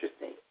it's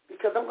interesting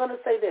because I'm going to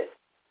say this.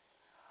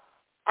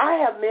 I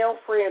have male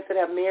friends that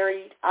have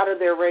married out of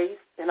their race,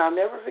 and I'll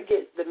never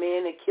forget the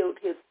man that killed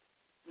his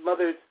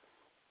mother's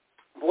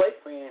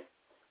boyfriend.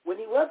 When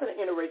he was in an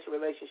interracial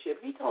relationship,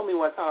 he told me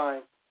one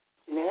time,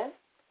 Jeanette,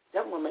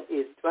 that woman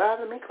is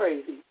driving me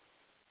crazy.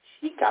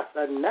 She got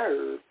the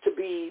nerve to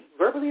be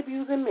verbally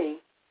abusing me,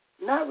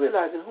 not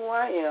realizing who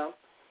I am.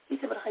 He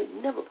said, but I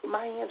never put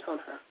my hands on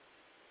her.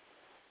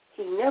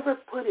 He never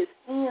put his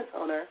hands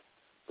on her,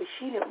 but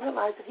she didn't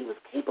realize that he was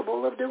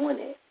capable of doing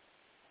it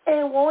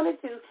and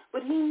wanted to,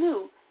 but he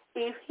knew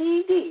if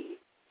he did,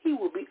 he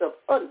would be up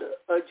under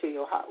a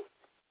jailhouse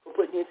for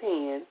putting his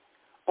hand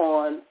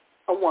on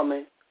a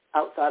woman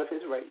outside of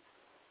his race.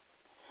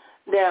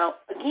 Now,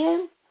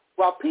 again,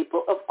 while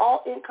people of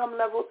all income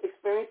levels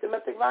experience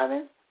domestic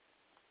violence,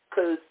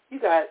 because you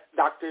got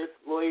doctors,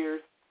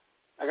 lawyers,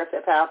 like I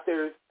said,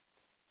 pastors,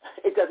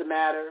 it doesn't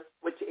matter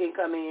what your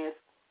income is,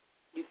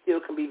 you still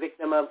can be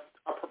victim of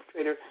a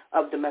perpetrator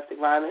of domestic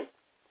violence.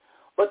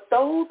 But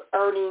those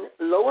earning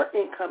lower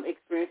income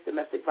experience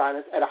domestic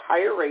violence at a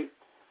higher rate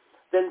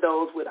than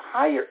those with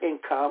higher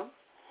income,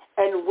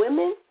 and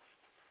women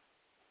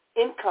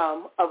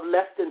income of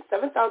less than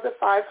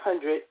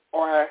 $7,500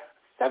 are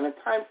 7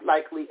 times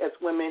likely as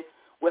women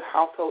with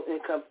household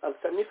income of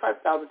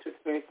 $75,000 to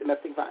experience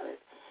domestic violence.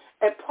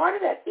 And part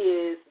of that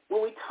is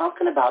when we're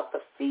talking about the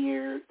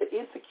fear, the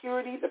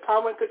insecurity, the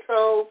power and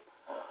control,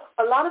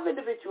 a lot of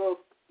individuals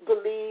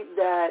believe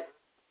that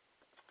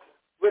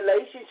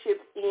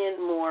relationships end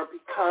more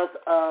because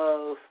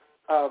of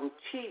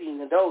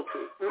cheating,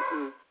 adultery,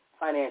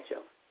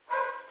 financial.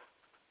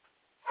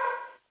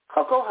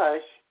 Coco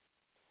Hush.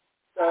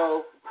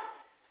 So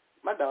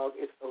my dog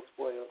is so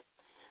spoiled.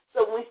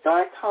 So when we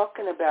start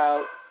talking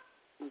about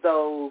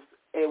those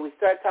and we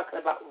start talking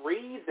about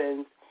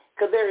reasons,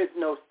 because there is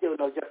still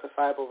no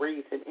justifiable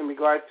reason in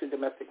regards to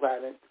domestic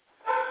violence,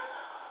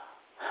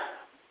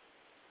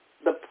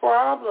 the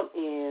problem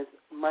is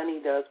money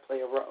does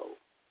play a role.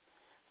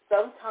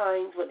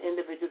 Sometimes when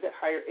individuals at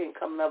higher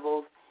income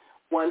levels,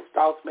 one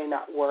spouse may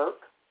not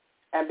work,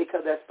 and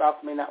because that spouse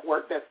may not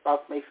work, that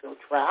spouse may feel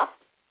trapped.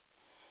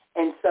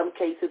 In some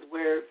cases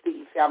where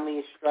the family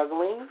is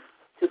struggling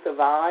to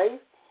survive,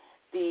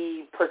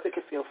 the person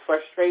can feel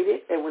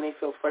frustrated, and when they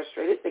feel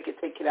frustrated, they can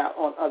take it out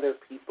on other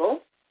people.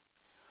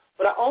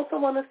 But I also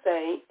want to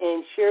say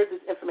and share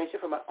this information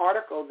from an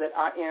article that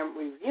I am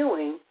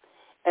reviewing,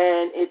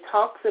 and it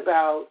talks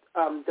about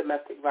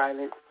domestic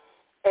violence,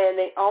 and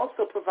they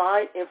also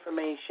provide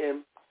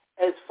information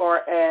as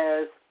far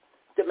as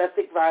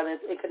domestic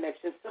violence in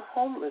connections to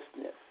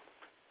homelessness.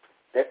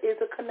 There is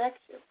a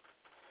connection.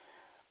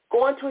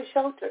 Going to a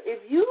shelter.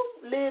 If you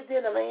lived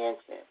in a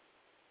mansion,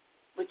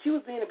 but you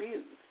was being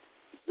abused,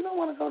 you don't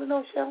want to go to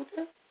no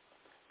shelter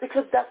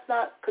because that's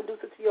not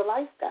conducive to your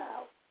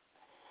lifestyle.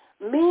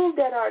 Men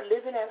that are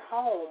living at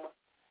home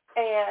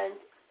and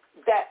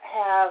that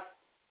have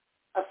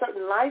a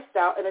certain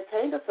lifestyle and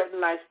attain a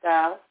certain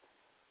lifestyle,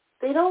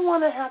 they don't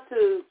want to have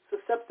to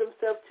suscept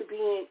themselves to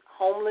being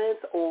homeless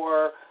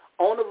or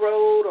on the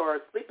road or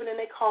sleeping in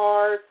their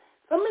cars.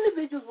 Some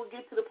individuals will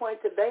get to the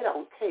point that they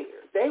don't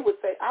care. They would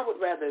say, I would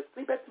rather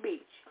sleep at the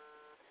beach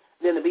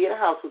than to be in a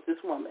house with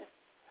this woman.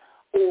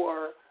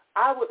 Or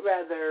I would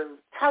rather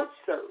couch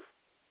surf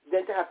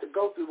than to have to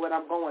go through what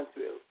I'm going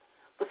through.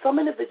 But some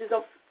individuals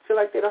don't feel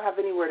like they don't have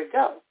anywhere to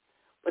go.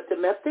 But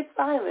domestic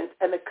violence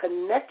and the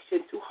connection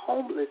to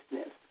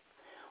homelessness,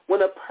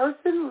 when a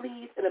person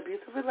leaves an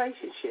abusive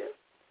relationship,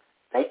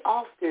 they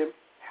often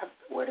have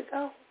nowhere to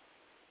go.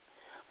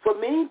 For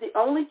many, the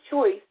only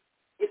choice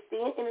is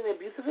staying in an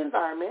abusive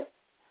environment,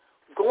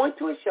 going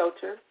to a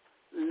shelter,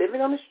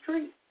 living on the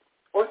street,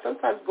 or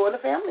sometimes going to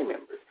family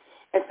members.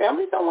 And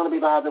families don't want to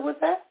be bothered with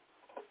that.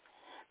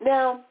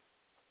 Now,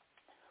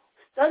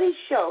 studies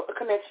show a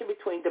connection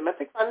between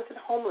domestic violence and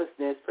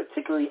homelessness,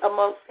 particularly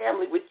among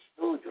families with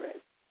children.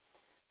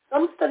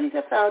 Some studies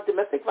have found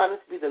domestic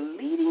violence to be the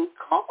leading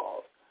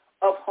cause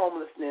of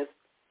homelessness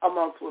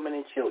amongst women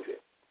and children.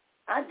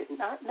 I did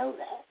not know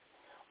that.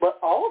 But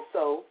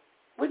also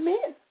with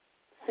men,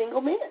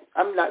 single men.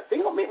 I'm not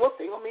single men. Well,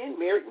 single men,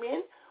 married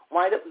men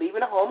wind up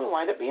leaving a home and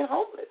wind up being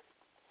homeless.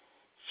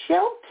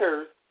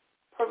 Shelters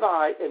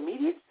provide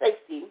immediate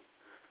safety,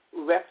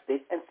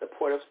 respite, and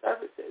supportive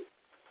services.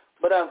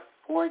 But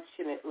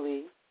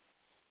unfortunately,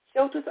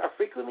 shelters are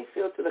frequently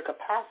filled to the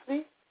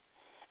capacity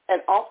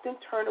and often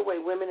turn away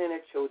women and their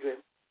children.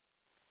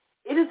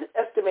 It is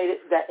estimated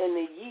that in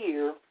the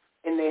year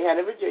in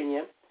Manhattan,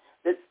 Virginia,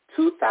 that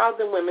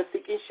 2,000 women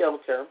seeking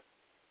shelter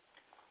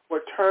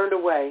were turned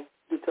away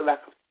due to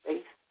lack of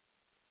space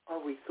or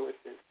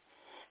resources.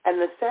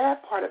 And the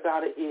sad part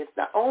about it is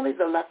not only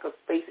the lack of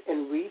space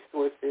and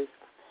resources,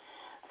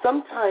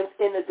 sometimes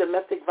in a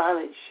domestic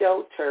violence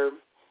shelter,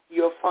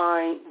 you'll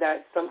find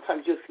that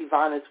sometimes you'll see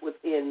violence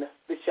within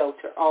the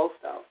shelter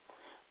also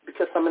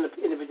because some of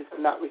the individuals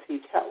have not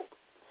received help.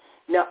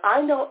 Now,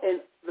 I know in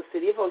the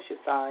city of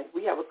Oceanside,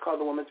 we have what's called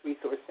the Women's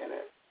Resource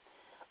Center.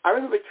 I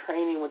remember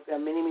training with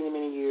them many, many,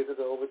 many years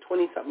ago, over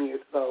 20-something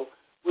years ago,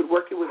 with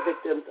working with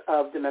victims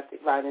of domestic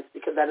violence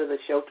because that is a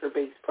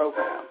shelter-based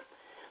program.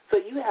 So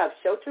you have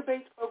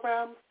shelter-based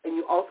programs, and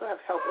you also have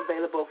help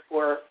available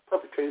for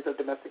perpetrators of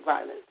domestic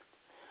violence.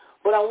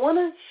 But I want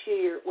to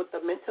share what the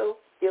mental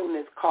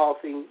illness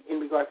causing in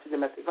regards to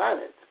domestic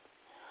violence.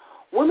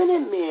 Women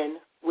and men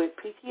with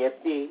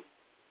PTSD,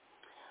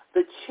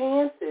 the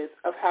chances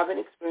of having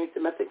experienced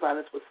domestic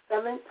violence was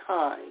 7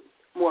 times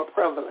more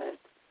prevalent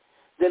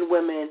than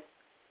women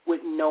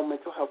with no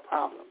mental health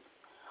problems.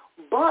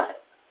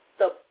 But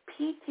the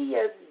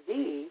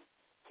PTSD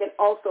can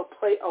also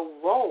play a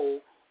role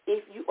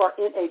if you are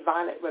in a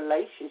violent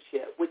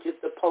relationship, which is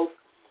the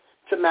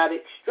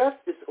post-traumatic stress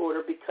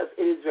disorder, because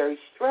it is very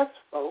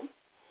stressful,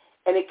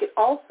 and it can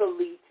also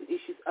lead to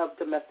issues of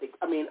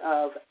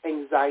of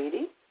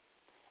anxiety,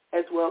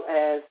 as well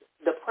as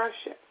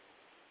depression.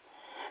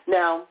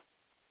 Now,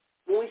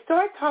 when we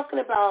start talking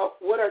about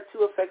what are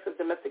two effects of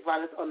domestic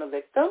violence on the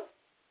victim,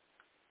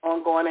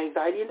 ongoing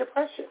anxiety and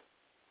depression,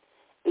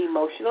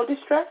 emotional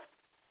distress,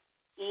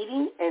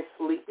 eating and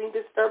sleeping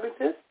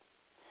disturbances,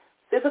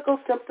 physical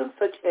symptoms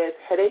such as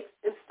headaches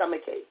and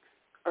stomach aches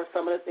are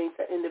some of the things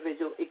that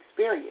individuals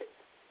experience.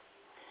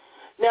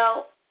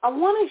 Now, I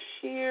want to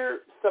share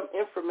some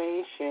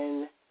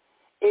information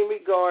in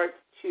regards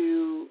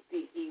to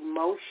the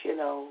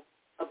emotional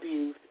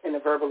abuse and the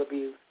verbal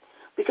abuse,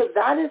 because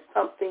that is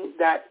something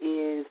that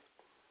is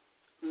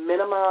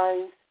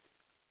minimized,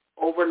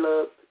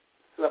 overlooked,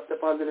 swept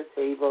up under the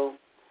table,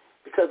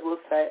 because we'll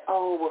say,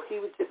 oh, well, he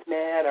was just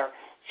mad, or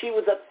she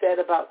was upset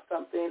about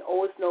something.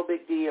 Oh, it's no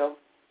big deal.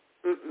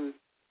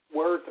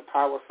 Words are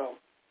powerful.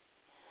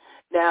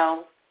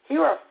 Now,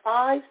 here are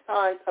 5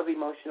 signs of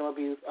emotional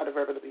abuse or the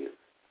verbal abuse.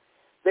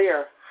 They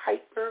are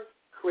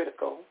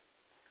hypercritical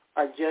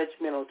or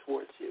judgmental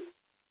towards you.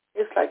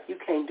 It's like you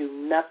can't do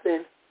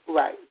nothing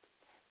right.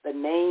 The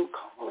name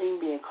calling,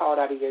 being called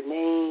out of your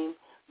name,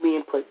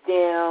 being put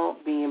down,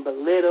 being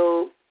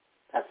belittled,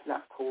 that's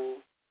not cool.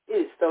 It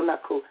is so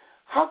not cool.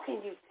 How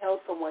can you tell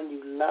someone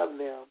you love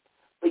them,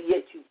 but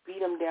yet you beat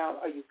them down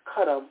or you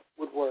cut them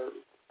with words?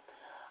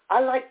 I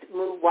liked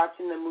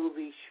watching the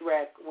movie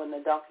Shrek when the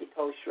donkey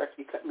told Shrek,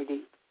 you cut me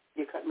deep.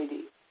 You cut me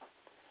deep.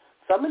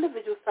 Some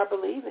individuals start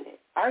believing it.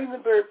 I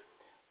remember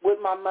with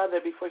my mother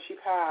before she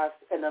passed,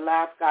 and the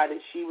last guy that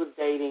she was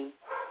dating,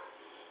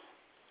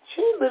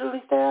 she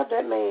literally stabbed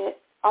that man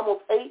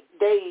almost 8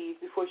 days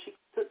before she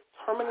took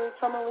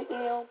terminally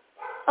ill.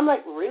 I'm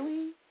like,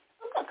 really?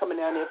 I'm not coming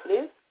down there for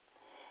this.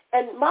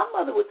 And my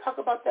mother would talk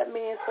about that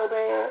man so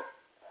bad,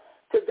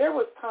 that there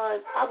was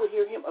times I would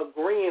hear him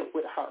agreeing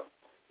with her.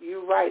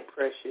 You're right,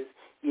 Precious.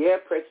 Yeah,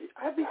 Precious.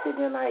 I'd be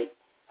sitting there like,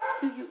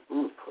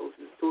 close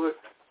this door.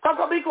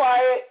 Coco, be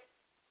quiet.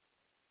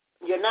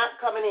 You're not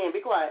coming in.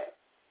 Be quiet.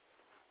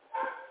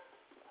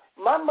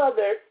 My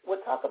mother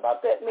would talk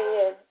about that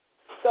man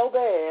so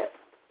bad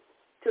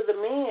till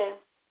the man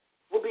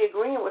would be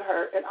agreeing with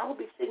her, and I would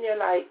be sitting there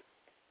like,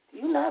 do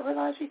you not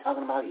realize she's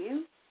talking about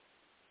you?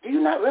 Do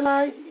you not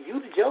realize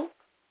you the joke?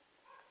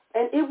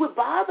 And it would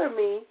bother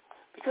me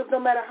because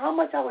no matter how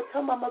much I would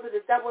tell my mother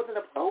that wasn't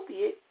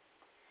appropriate,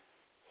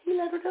 he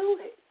let her do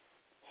it.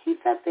 He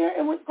sat there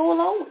and would go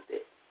along with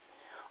it.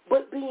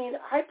 But being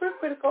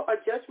hypercritical or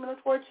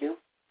judgmental towards you,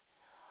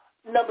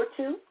 number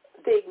 2,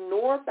 they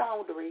ignore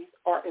boundaries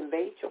or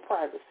invade your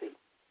privacy.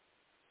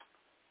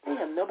 They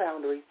have no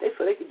boundaries. They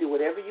feel they can do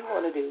whatever you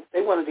want to do.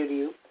 They want to do to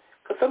you.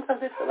 Because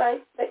sometimes they feel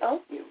like they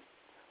own you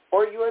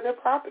or you are their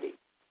property.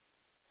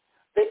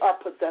 They are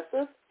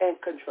possessive and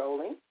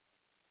controlling.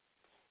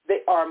 They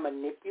are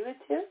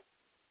manipulative.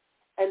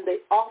 And they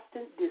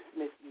often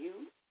dismiss you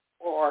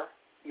or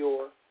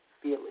your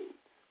feelings.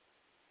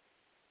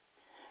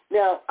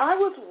 Now, I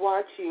was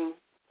watching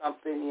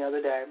something the other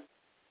day,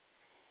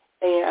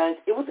 and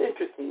it was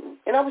interesting.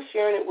 And I was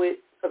sharing it with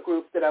a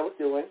group that I was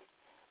doing,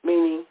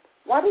 meaning,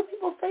 why do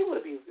people stay with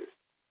abusers?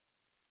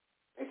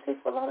 They stay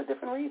for a lot of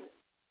different reasons.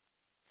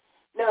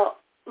 Now,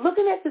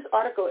 looking at this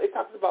article, it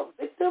talks about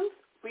victims'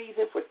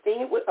 reason for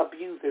staying with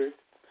abusers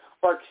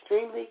are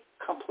extremely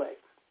complex.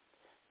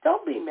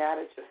 Don't be mad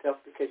at yourself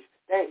because you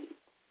stayed,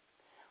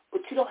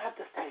 but you don't have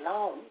to stay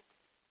long,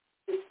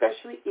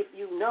 especially if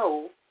you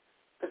know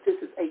that this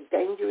is a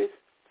dangerous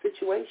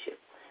situation,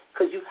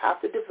 because you have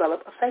to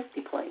develop a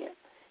safety plan.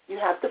 You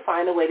have to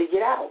find a way to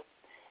get out.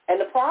 And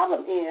the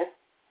problem is,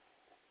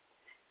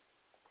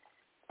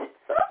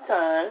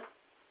 sometimes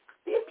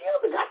the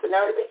abuser got the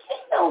nerve to be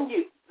cheating on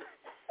you.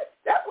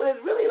 That's what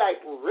it's really like,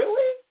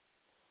 really?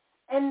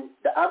 And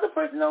the other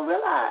person don't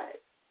realize.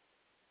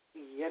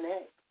 You're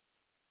next.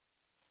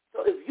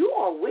 So if you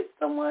are with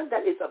someone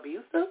that is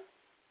abusive,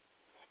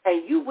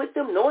 and you with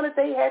them knowing that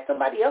they had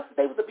somebody else that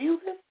they was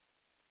abusing,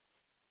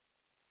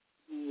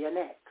 you're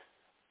next.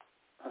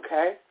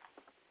 Okay?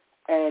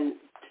 And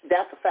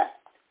that's a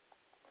fact.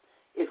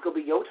 It's going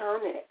to be your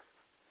turn next.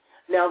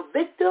 Now,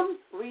 victims'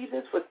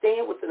 reasons for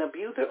staying with an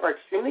abuser are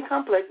extremely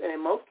complex and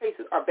in most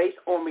cases are based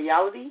on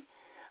reality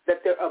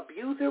that their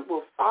abuser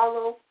will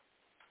follow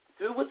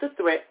through with the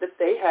threat that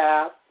they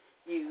have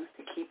used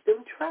to keep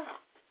them trapped.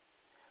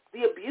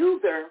 The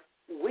abuser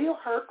will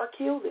hurt or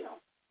kill them.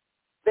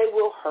 They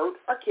will hurt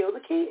or kill the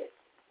kids.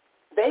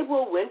 They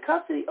will win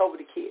custody over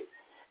the kids.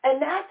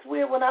 And that's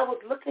where when I was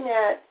looking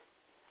at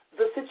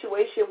the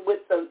situation with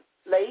the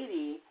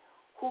lady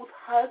whose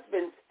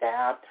husband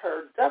stabbed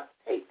her, duct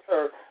taped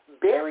her,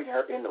 buried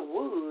her in the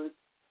woods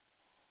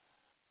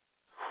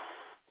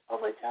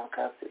over child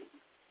custody.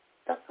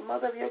 That's the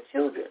mother of your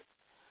children.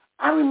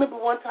 I remember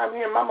one time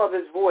hearing my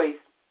mother's voice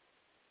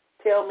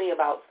tell me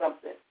about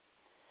something.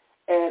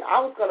 And I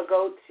was going to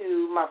go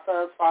to my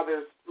son's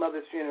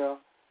mother's funeral.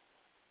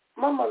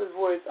 My mother's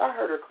voice, I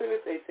heard her clearly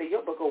say,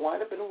 your butt going to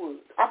wind up in the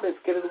woods. I've been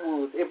scared of the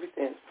woods ever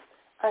since.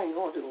 I ain't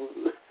going to the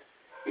woods.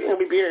 You're going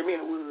to be burying me in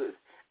the woods.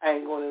 I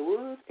ain't going to the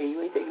woods, and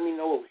you ain't taking me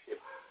no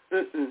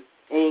ocean.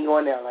 Ain't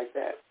going down like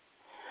that.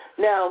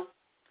 Now,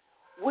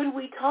 when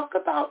we talk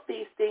about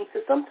these things,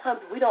 so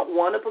sometimes we don't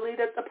want to believe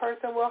that the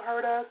person will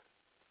hurt us,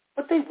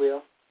 but they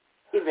will,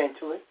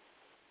 eventually.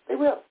 They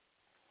will.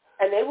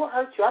 And they will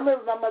hurt you. I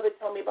remember my mother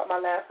told me about my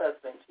last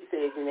husband. She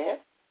said,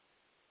 Jeanette,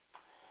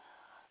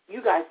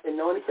 you guys been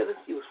knowing each other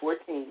since you was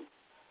 14.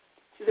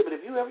 She said, but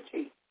if you ever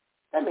cheat,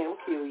 that man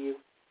will kill you.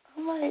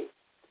 I'm like,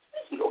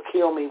 he going to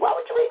kill me. Why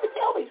would you even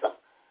tell me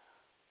something?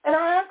 And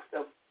I asked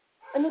him.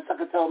 And the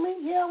sucker told me,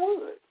 yeah, I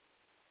would.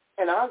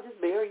 And I'll just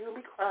bury you and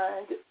be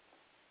crying.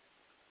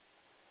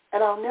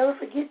 And I'll never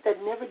forget that.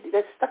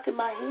 That stuck in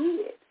my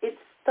head. It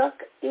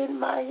stuck in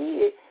my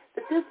head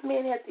that this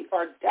man had the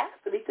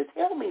audacity to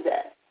tell me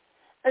that.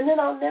 And then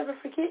I'll never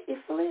forget it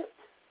flipped.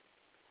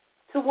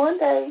 So one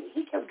day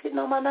he kept getting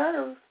on my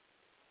nerves.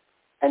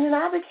 And then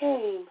I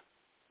became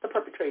the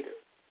perpetrator.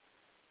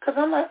 Because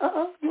I'm like,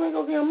 you ain't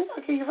going to kill me.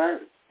 I'll kill you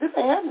first. This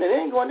ain't happening. It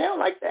ain't going down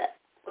like that.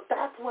 But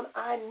that's when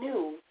I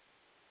knew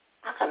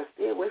I got to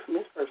stay away from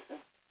this person.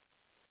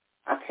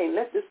 I can't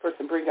let this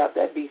person bring out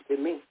that beast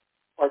in me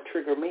or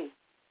trigger me,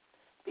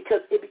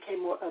 because it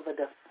became more of a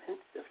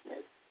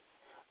defensiveness,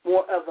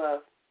 more of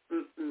a,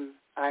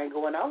 I ain't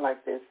going out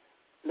like this.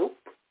 Nope.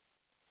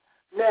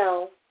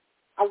 Now,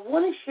 I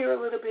want to share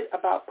a little bit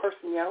about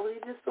personality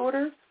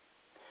disorders,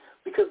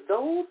 because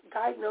those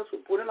diagnosed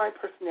with borderline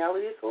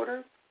personality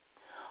disorders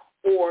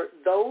or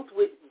those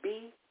with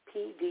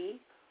BPD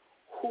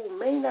who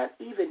may not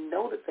even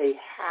know that they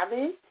have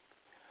it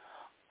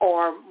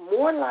are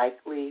more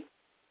likely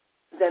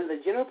than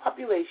the general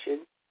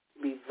population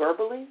to be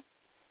verbally,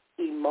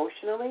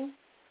 emotionally,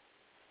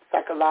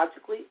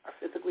 psychologically, or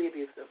physically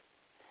abusive.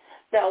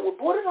 Now, with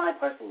borderline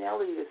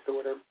personality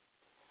disorder,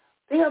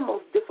 they are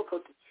most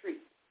difficult to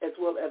treat, as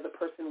well as a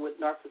person with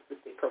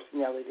narcissistic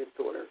personality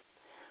disorder.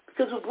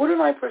 Because with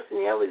borderline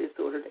personality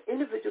disorder, the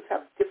individuals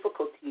have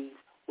difficulties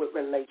with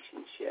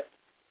relationships.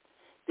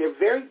 They're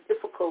very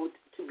difficult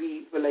to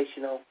be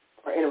relational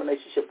or in a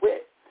relationship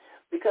with,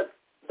 because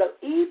the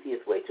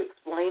easiest way to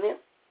explain it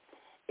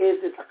is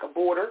it's like a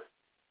border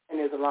and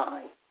there's a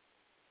line.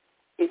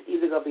 It's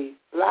either going to be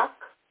black,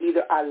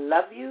 either I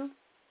love you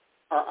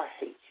or I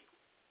hate you.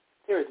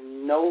 There is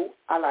no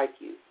I like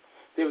you.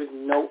 There is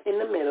no in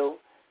the middle.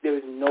 There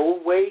is no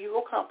way you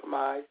will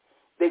compromise.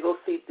 They go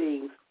see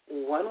things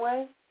one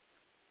way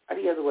or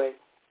the other way.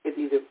 It's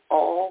either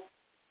all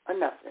or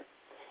nothing.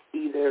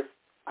 Either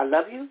I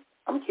love you,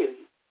 I'm going to kill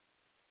you.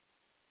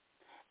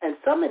 And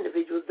some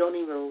individuals don't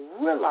even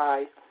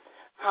realize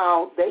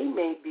how they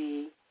may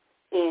be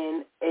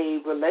in a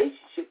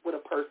relationship with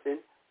a person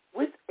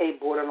with a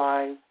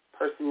borderline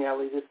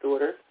personality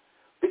disorder,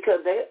 because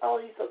they,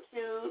 he's so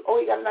cute,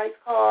 he got a nice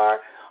car,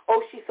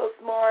 she's so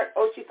smart,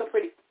 she's so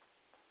pretty.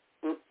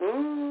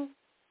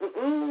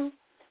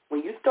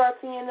 When you start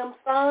seeing them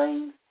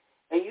signs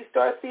and you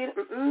start seeing,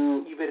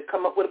 you better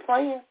come up with a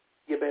plan.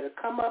 You better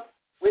come up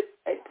with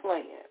a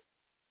plan.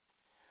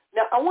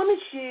 Now, I want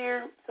to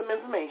share some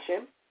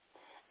information,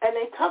 and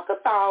they talk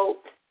about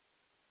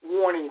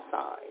warning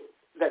signs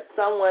that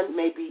someone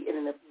may be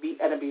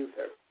an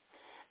abuser.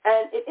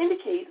 And it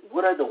indicates,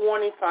 what are the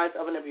warning signs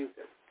of an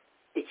abuser?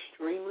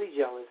 Extremely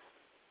jealous.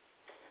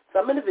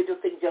 Some individuals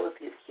think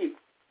jealousy is cute.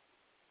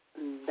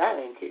 That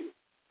ain't cute.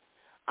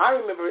 I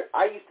remember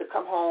I used to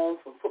come home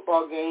from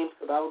football games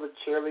because I was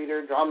a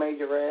cheerleader, drum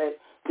majorette,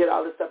 did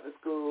all this stuff at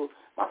school.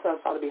 My son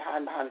saw me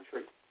behind the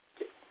tree.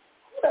 Who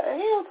the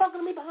hell talking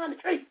to me behind the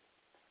tree?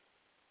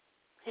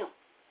 Him.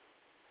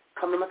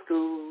 Come to my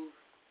school,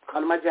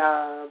 come to my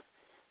job,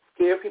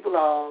 scare people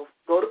off,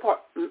 go to park.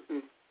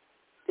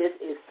 This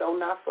is so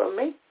not for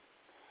me.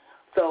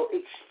 So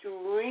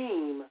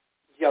extreme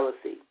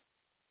jealousy,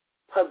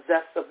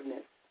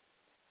 possessiveness,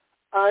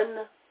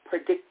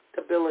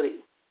 unpredictability,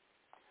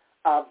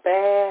 a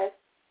bad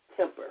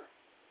temper,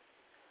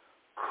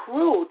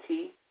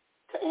 cruelty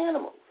to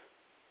animals,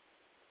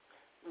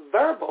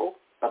 verbal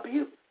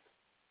abuse,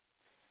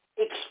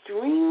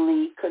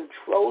 extremely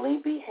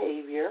controlling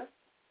behavior,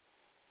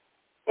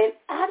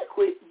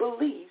 inadequate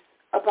beliefs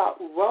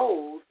about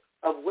roles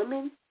of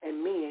women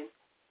and men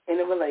in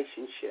a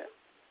relationship.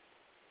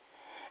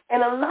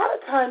 And a lot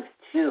of times,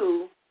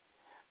 too,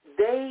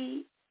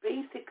 they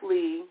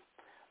basically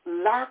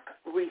lack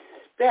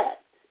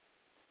respect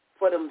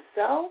for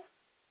themselves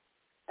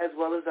as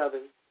well as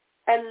others.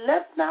 And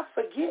let's not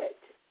forget,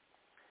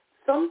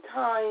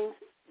 sometimes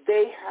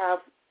they have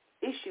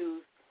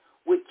issues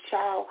with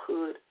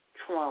childhood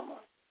trauma.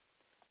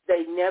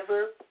 They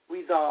never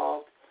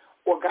resolved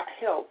or got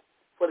help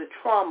for the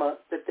trauma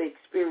that they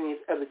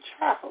experienced as a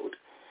child,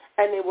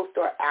 and they will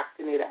start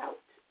acting it out.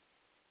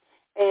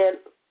 And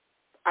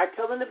I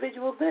tell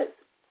individuals this.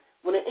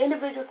 When an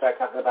individual starts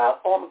talking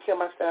about, I'm going to kill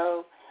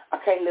myself, I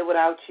can't live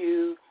without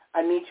you,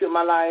 I need you in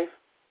my life,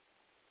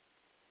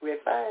 red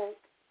flag.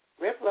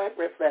 Red flag,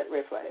 red flag,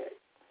 red flag.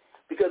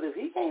 Because if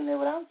he can't live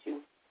without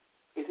you,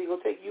 is he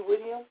going to take you with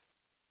him?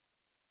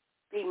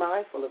 Be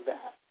mindful of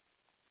that.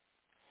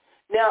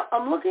 Now,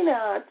 I'm looking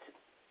at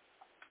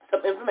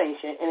some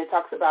information, and it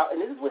talks about,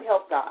 and this is what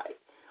Help Guide.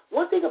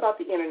 One thing about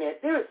the Internet,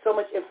 there is so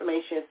much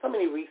information, so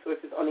many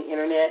resources on the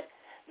Internet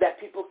that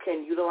people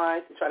can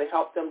utilize to try to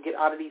help them get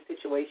out of these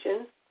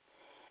situations.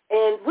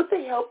 And with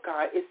the Help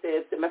Guide, it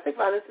says domestic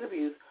violence and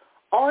abuse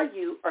are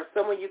you or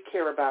someone you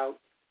care about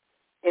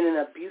in an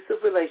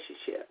abusive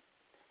relationship.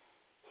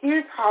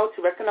 Here's how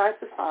to recognize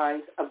the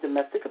signs of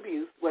domestic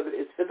abuse, whether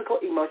it's physical,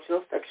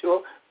 emotional,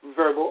 sexual,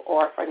 verbal,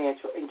 or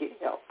financial, and get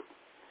help.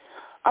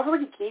 I've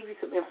already gave you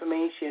some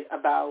information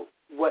about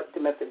what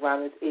domestic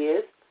violence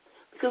is,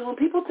 because when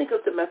people think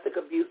of domestic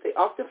abuse, they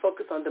often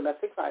focus on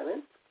domestic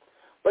violence,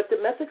 but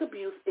domestic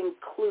abuse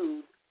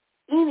includes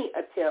any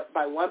attempt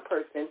by one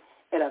person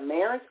in a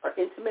marriage or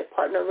intimate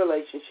partner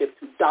relationship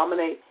to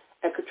dominate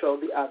and control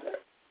the other.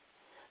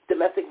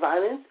 Domestic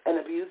violence and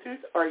abusers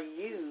are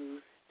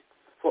used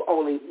for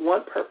only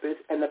one purpose,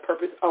 and the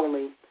purpose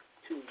only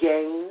to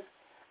gain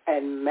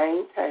and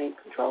maintain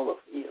control of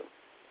you.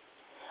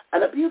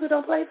 An abuser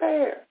don't play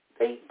fair.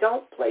 They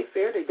don't play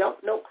fair. They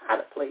don't know how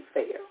to play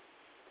fair.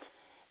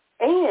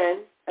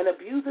 And an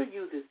abuser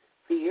uses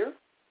fear,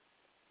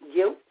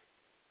 guilt,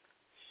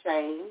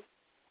 shame,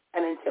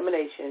 and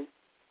intimidation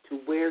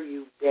to wear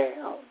you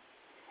down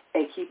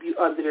and keep you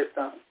under their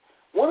thumb.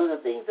 One of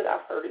the things that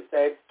I've heard is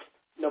that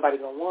nobody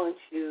going to want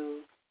you,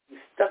 you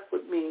stuck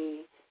with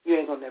me, you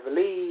ain't going to never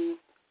leave.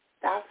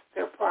 That's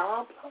their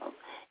problem,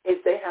 is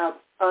they have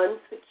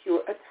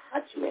unsecure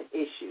attachment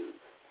issues.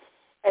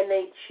 And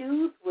they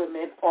choose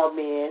women or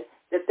men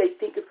that they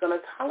think is going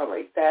to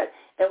tolerate that.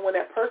 And when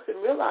that person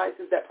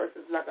realizes that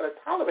person's not going to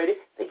tolerate it,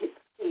 they get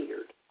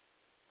scared.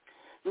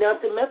 Now,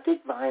 domestic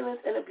violence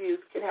and abuse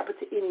can happen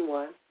to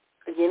anyone.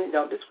 Again, it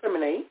don't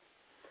discriminate.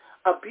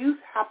 Abuse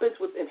happens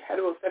within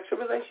heterosexual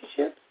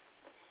relationships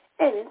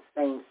and in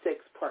same-sex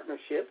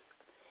partnerships.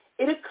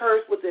 It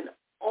occurs within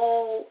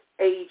all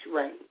age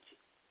range,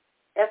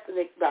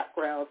 ethnic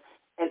backgrounds,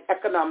 and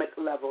economic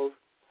levels.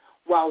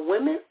 While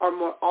women are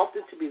more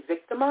often to be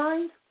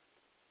victimized,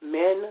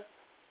 men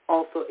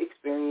also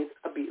experience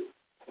abuse,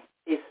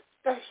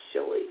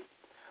 especially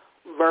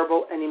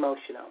verbal and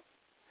emotional.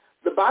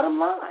 The bottom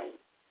line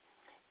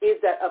is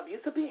that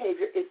abusive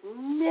behavior is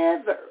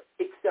never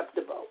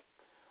acceptable,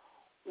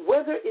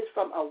 whether it's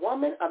from a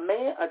woman, a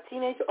man, a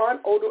teenager, or an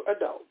older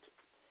adult.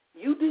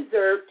 You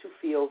deserve to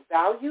feel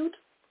valued,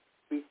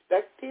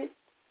 respected,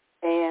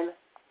 and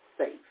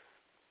safe.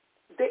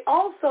 They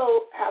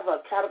also have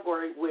a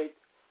category with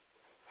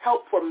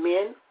help for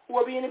men who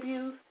are being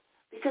abused,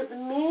 because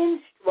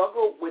men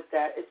struggle with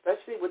that,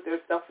 especially with their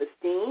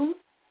self-esteem,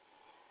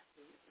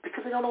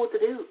 because they don't know what to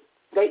do.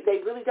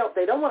 They really don't.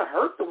 They don't want to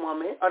hurt the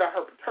woman or to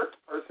hurt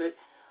the person.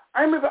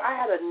 I remember I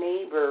had a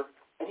neighbor,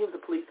 and he was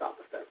a police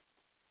officer.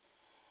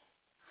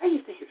 I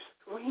used to hear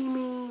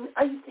screaming.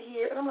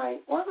 And I'm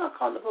like, well, I'm not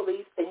calling the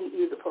police, and he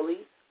is the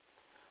police.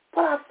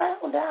 But I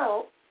found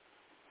out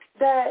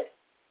that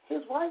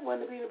his wife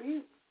wasn't being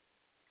abused.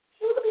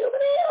 She was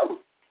abusing him.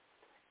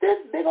 This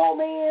big old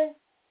man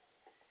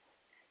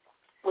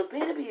was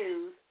being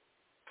abused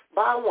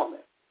by a woman.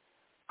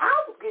 I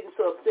was getting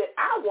so upset,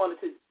 I wanted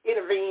to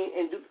intervene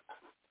and do,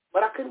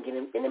 but I couldn't get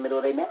in the middle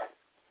of their mess.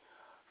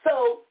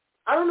 So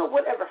I don't know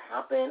whatever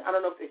happened. I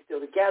don't know if they're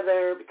still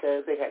together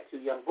because they had two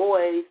young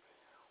boys.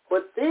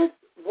 But this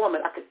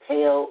woman, I could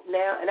tell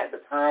now, and at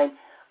the time,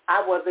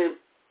 I wasn't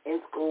in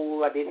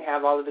school. I didn't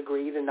have all the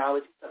degrees and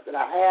knowledge and stuff that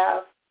I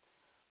have.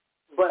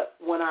 But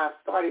when I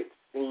started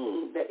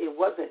seeing that it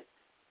wasn't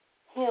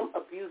him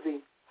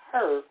abusing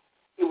her,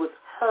 it was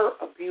her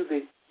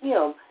abusing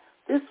him,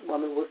 this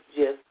woman was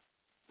just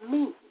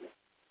mean.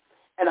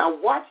 And I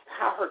watched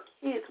how her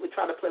kids would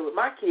try to play with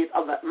my kids. I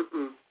was like,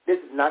 this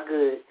is not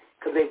good,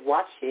 because they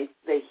watch it,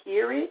 they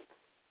hear it,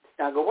 it's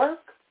not going to work.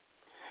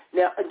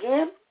 Now,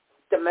 again,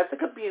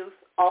 domestic abuse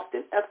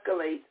often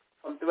escalates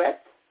from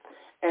threats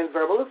and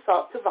verbal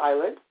assault to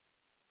violence.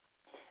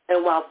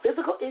 And while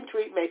physical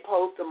injury may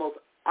pose the most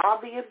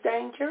obvious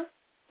danger,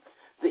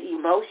 the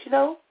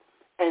emotional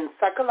and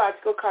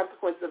psychological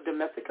consequences of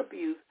domestic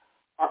abuse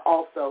are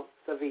also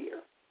severe.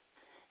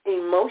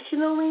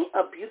 Emotionally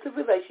abusive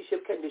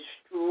relationships can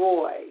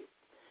destroy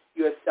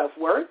your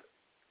self-worth,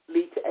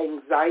 lead to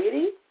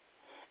anxiety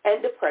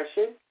and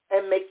depression,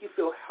 and make you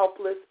feel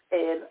helpless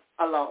and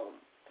alone.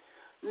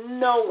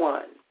 No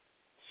one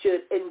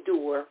should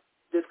endure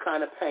this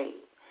kind of pain.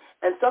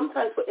 And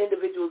sometimes what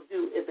individuals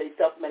do is they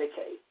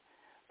self-medicate.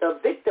 The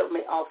victim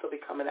may also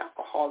become an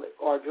alcoholic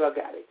or a drug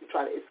addict to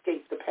try to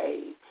escape the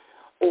pain.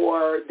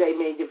 Or they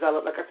may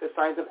develop, like I said,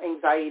 signs of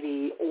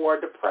anxiety or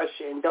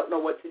depression, don't know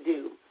what to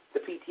do, the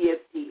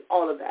PTSD,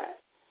 all of that.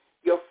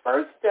 Your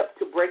first step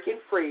to breaking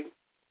free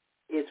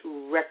is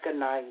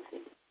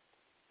recognizing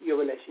your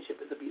relationship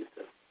is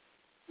abusive.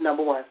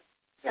 Number one,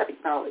 you have to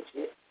acknowledge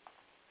it.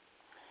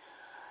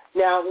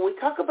 Now, when we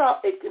talk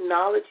about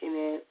acknowledging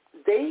it,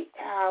 they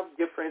have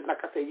different, like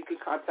I said, you can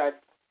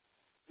contact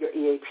your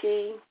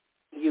EAP.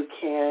 You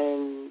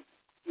can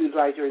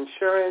Utilize your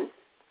insurance.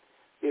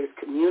 There's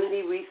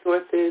community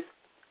resources.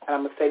 And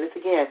I'm going to say this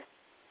again.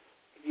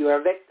 If you are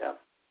a victim,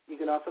 you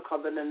can also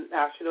call the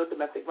National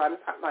Domestic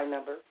Violence Hotline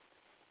number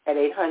at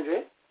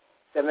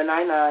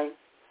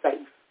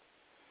 800-799-SAFE,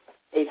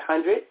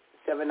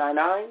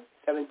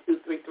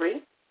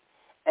 800-799-7233.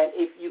 And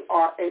if you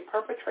are a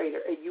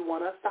perpetrator and you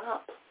want to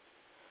stop,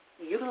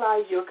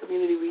 utilize your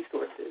community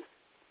resources.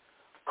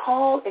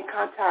 Call and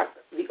contact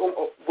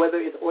whether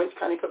it's Orange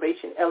County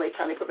Probation, LA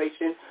County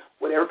Probation,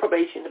 whatever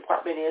probation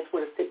department is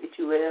for the state that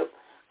you live.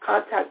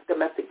 Contact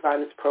domestic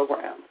violence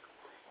programs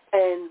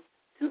and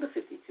do the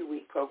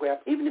 52-week program,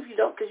 even if you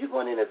don't, because you're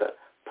going in as a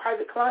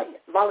private client,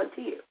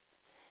 volunteer.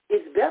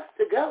 It's best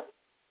to go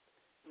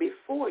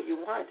before you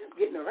wind up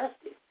getting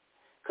arrested.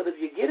 Because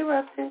if you get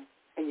arrested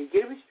and you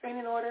get a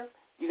restraining order,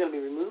 you're going to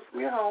be removed from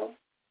your home.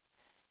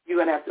 You're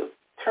going to have to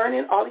turn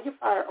in all of your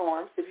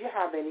firearms if you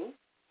have any.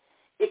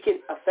 It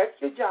can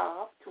affect your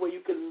job to where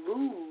you can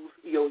lose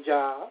your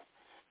job,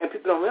 and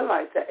people don't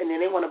realize that, and then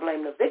they want to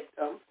blame the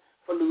victim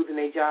for losing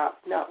their job.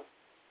 No,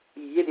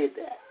 you did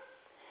that.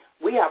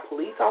 We have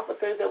police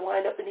officers that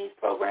wind up in these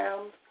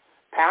programs.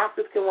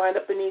 Pastors can wind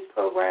up in these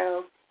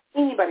programs.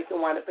 Anybody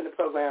can wind up in the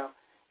program.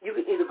 You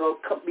can either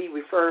be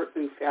referred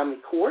through family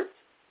court.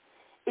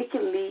 It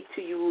can lead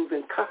to you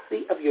losing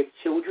custody of your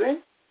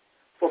children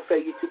for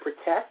failure to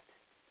protect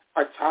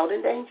or child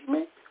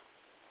endangerment.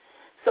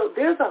 So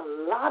there's a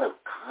lot of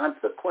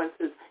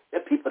consequences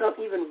that people don't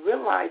even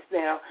realize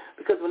now,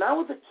 because when I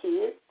was a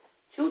kid,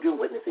 children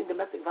witnessing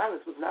domestic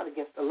violence was not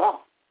against the law.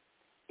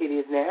 It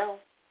is now,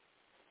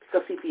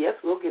 because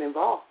CPS will get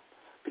involved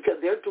because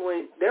they're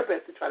doing their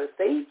best to try to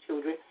save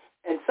children.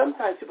 And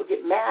sometimes people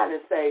get mad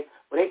and say,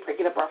 well, they're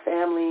breaking up our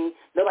family.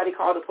 Nobody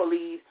called the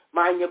police.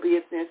 Mind your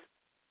business.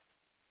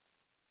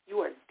 You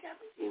are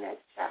damaging that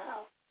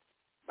child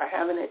by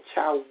having that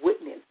child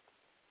witness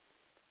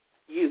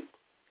you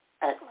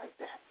act like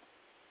that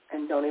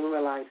and don't even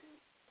realize it.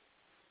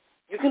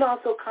 You can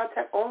also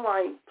contact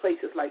online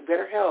places like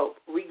BetterHelp,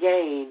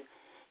 Regain.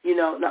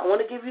 Now I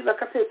want to give you,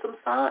 like I said, some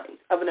signs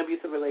of an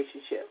abusive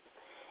relationship.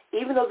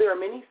 Even though there are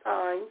many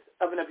signs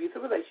of an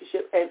abusive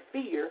relationship, and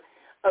fear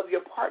of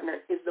your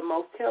partner is the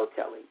most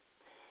telltale.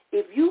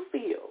 If you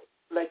feel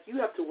like you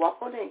have to walk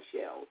on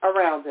eggshells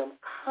around them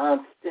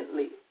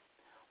constantly,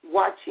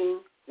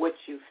 watching what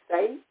you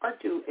say or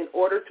do in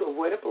order to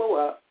avoid a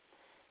blow-up,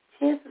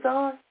 chances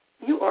are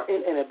you are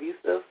in an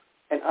abusive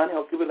and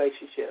unhealthy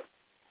relationship.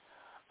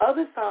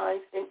 Other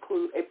signs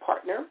include a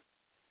partner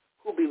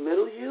who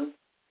belittles you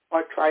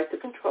or tries to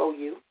control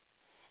you,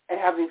 and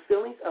having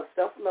feelings of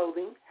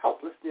self-loathing,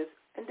 helplessness,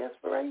 and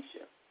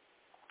desperation.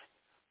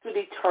 To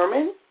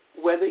determine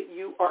whether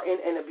you are in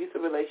an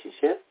abusive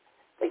relationship,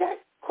 they got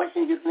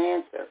questions you can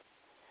answer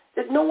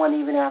that no one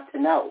even has to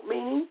know,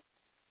 meaning,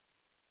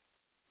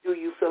 do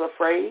you feel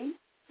afraid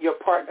of your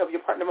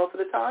partner most of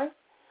the time?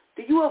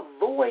 Do you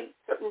avoid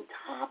certain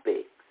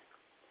topics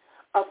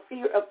of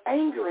fear of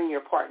angering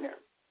your partner?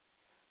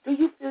 Do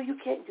you feel you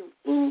can't do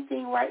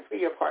anything right for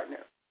your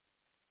partner?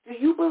 Do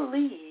you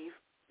believe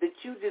that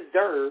you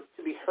deserve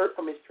to be hurt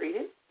or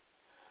mistreated?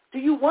 Do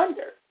you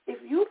wonder if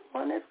you're the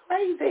one that's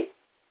crazy?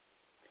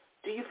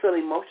 Do you feel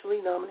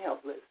emotionally numb and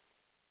helpless?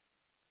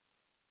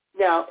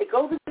 Now, it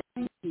goes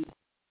into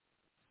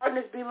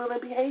partners'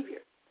 belittling behavior.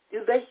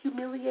 Do they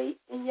humiliate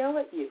and yell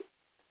at you?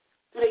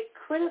 Do they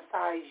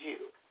criticize you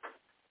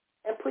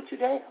and put you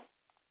down?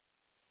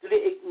 Do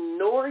they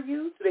ignore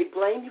you? Do they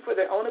blame you for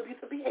their own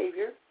abusive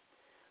behavior?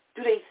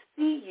 Do they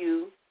see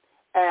you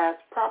as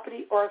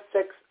property or a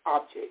sex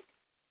object?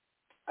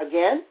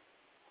 Again,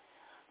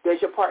 does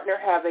your partner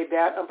have a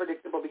bad,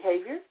 unpredictable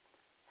behavior,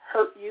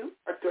 hurt you,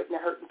 or threaten to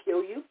hurt and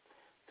kill you,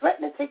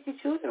 threaten to take your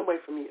children away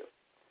from you,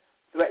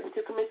 threaten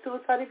to commit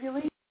suicide if you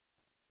leave,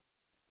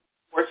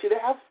 force you to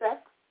have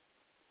sex,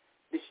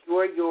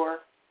 destroy your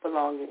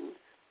belongings?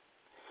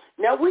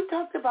 Now, we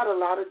talked about a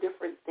lot of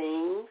different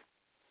things,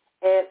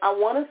 and I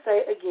want to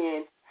say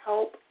again,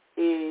 help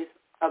is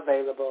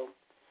available.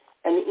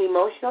 And the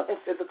emotional and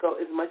physical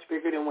is much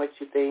bigger than what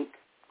you think,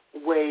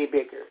 way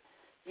bigger.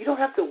 You don't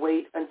have to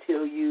wait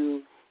until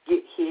you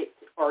get hit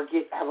or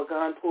have a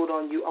gun pulled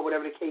on you or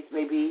whatever the case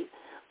may be,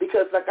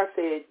 because, like I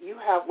said, you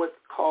have what's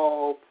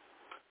called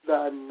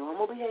the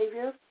normal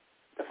behavior,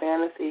 the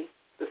fantasy,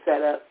 the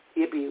setup,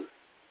 the abuse,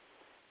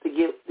 the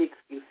guilt, the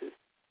excuses.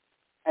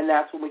 And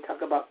that's when we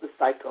talk about the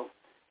cycle.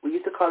 We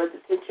used to call it the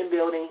tension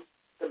building,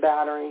 the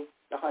battering,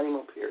 the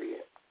honeymoon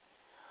period.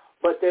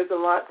 But there's a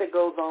lot that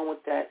goes on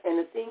with that. And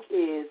the thing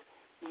is,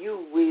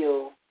 you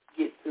will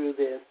get through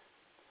this.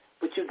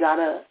 But you got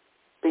to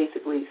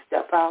basically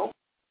step out,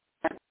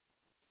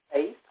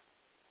 face.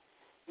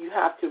 You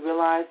have to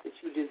realize that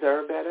you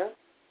deserve better.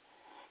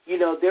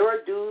 There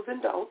are do's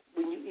and don'ts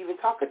when you even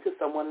talking to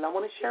someone, and I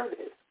want to share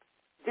this.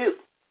 Do.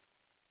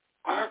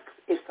 Ask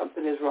if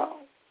something is wrong.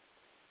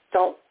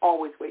 Don't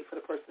always wait for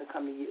the person to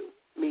come to you,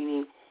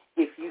 meaning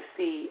if you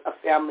see a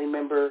family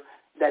member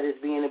that is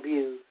being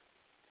abused,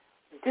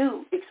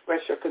 do express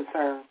your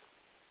concerns,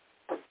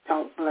 but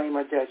don't blame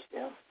or judge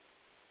them.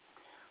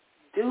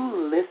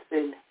 Do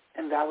listen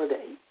and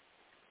validate.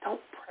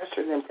 don't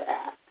pressure them to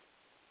act.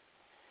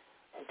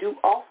 Do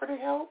offer to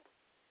help,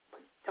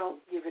 but don't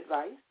give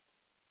advice.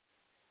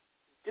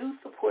 Do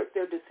support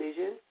their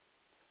decisions,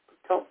 but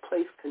don't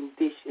place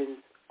conditions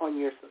on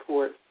your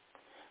support.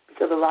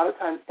 Because a lot of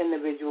times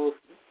individuals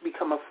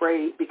become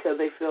afraid because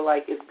they feel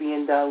like it's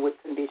being done with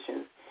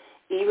conditions.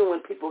 Even when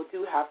people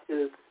do have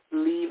to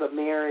leave a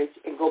marriage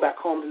and go back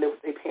home to live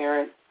with their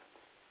parents,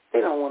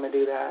 they don't want to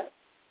do that.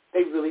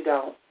 They really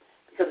don't,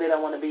 because they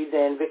don't want to be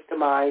then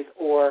victimized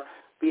or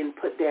being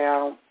put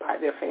down by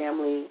their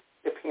family,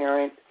 their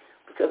parents,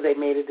 because they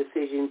made a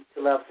decision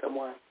to love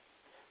someone.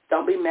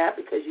 Don't be mad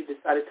because you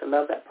decided to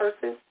love that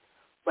person,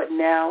 but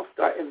now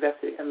start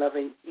investing in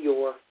loving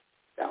yourself.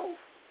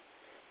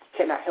 You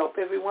cannot help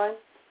everyone,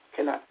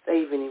 cannot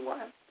save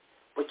anyone,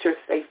 but your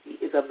safety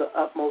is of the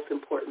utmost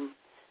importance.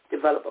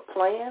 Develop a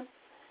plan.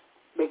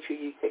 Make sure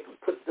you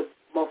put the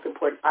most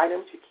important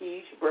items, your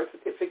keys, your birth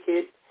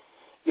certificate,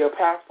 your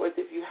passports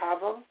if you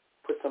have them.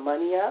 Put some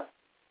money up,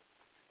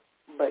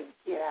 but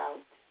get out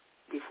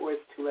before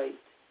it's too late.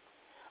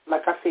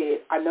 Like I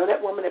said, I know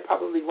that woman that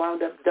probably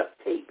wound up duct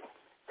tape,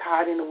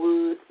 tied in the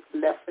woods,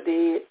 left for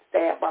dead,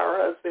 stabbed by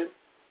her husband.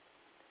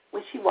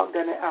 When she walked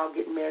down the aisle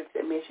getting married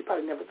to that man, she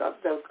probably never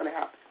thought that was going to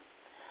happen.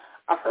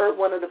 I've heard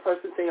one of the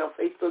persons say on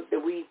Facebook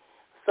that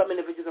some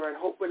individuals are in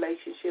hope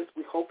relationships.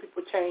 We hope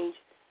people change.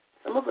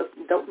 Some of us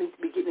don't need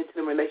to be getting into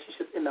the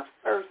relationships in the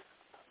first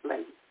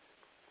place.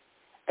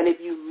 And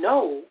if you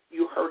know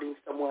you're hurting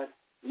someone,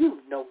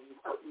 you know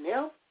you're hurting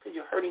them because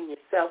you're hurting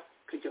yourself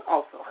because you're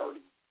also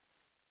hurting.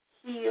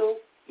 Heal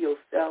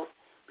yourself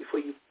before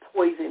you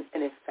poison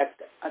and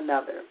infect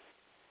another.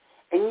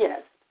 And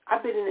yes,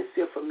 I've been in this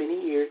field for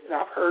many years, and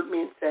I've heard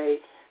men say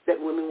that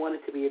women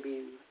wanted to be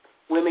abused.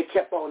 Women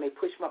kept on. They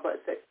pushed my butt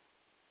and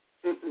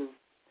said,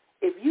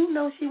 if you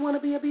know she want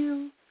to be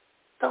abused,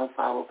 don't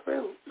follow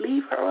through.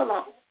 Leave her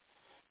alone.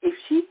 If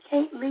she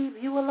can't leave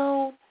you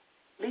alone,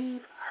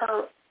 leave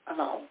her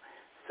alone.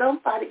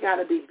 Somebody got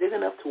to be big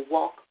enough to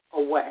walk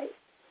away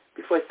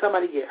before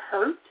somebody get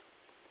hurt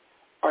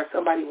or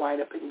somebody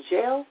wind up in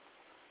jail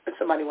or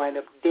somebody wind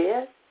up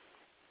dead,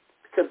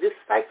 because this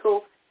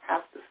cycle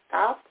has to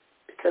stop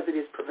because it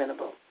is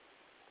preventable.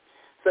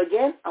 So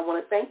again, I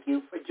want to thank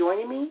you for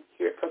joining me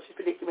here at Precious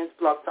Predicaments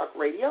Blog Talk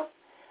Radio.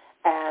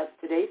 As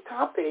today's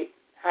topic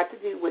had to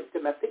do with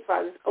domestic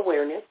violence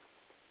awareness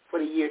for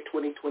the year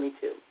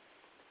 2022.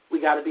 We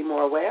got to be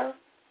more aware.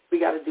 We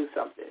got to do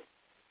something.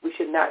 We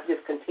should not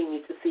just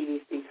continue to see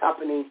these things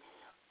happening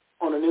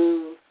on the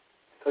news,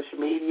 social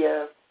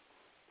media,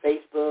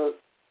 Facebook,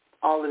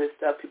 all of this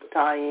stuff, people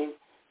dying,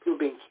 people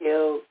being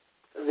killed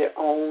of their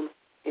own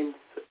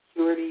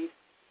insecurities,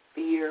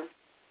 fear.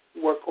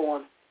 Work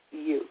on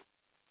you.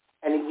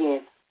 And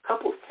again,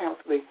 couples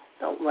counseling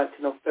don't run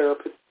to no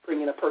therapist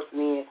bringing a person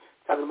in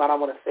talking about I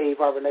want to save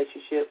our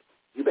relationship.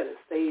 You better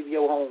save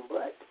your own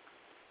butt.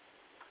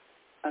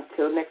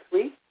 Until next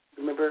week,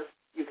 remember,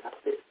 you got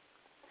this.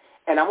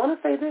 And I want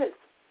to say this.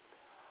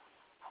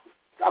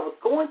 I was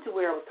going to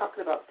where I was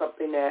talking about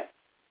something that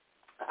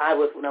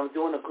when I was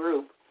doing a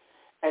group,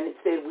 and it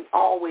said we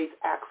always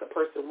ask a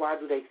person, why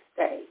do they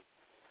stay?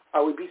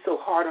 Or we be so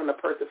hard on the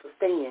person for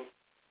staying,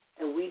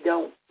 and we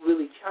don't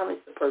really challenge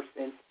the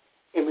person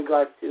in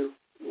regard to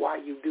why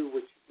you do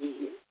what you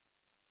did.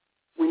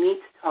 We need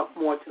to talk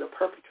more to the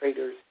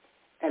perpetrators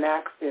and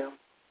ask them,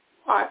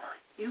 why are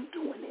you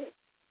doing it?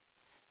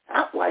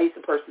 Not why is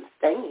the person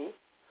staying,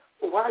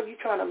 but why are you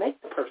trying to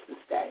make the person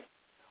stay?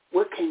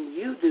 What can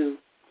you do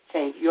to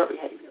change your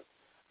behavior?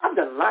 I've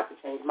done a lot to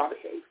change my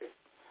behavior.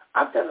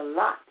 I've done a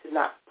lot to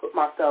not put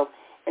myself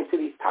into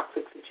these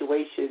toxic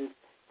situations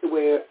to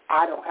where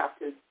I don't have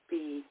to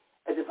be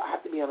as if I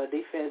have to be on the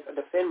defense or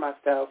defend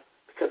myself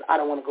because I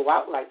don't want to go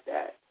out like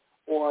that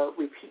or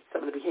repeat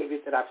some of the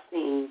behaviors that I've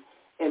seen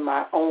in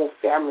my own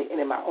family and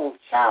in my own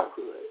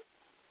childhood.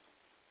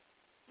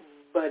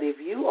 But if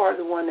you are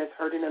the one that's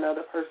hurting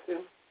another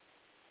person,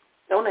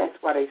 don't ask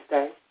why they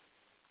stay.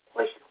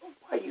 Question,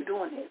 why are you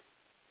doing this?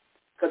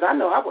 Because I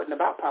know I wasn't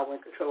about power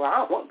and control. I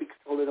don't want to be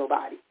controlling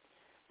nobody.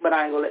 But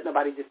I ain't going to let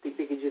nobody just think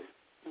they can just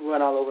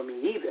run all over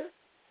me either.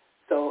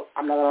 So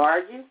I'm not going to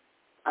argue.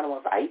 I don't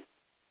want to fight.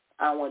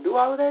 I don't want to do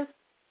all of this.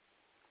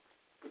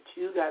 But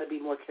you got to be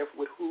more careful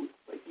with who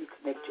you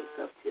connect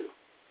yourself to.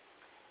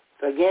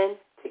 So again,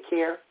 take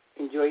care.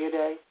 Enjoy your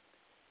day.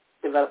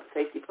 Develop a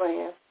safety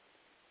plan.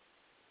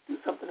 Do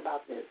something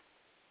about this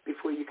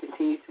before you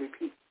continue to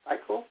repeat the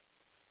cycle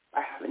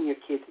by having your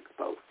kids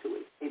exposed to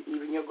it, and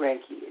even your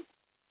grandkids.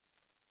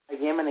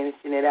 Again, my name is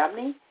Jeanette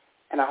Abney,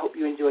 and I hope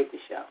you enjoyed the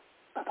show.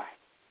 Bye-bye.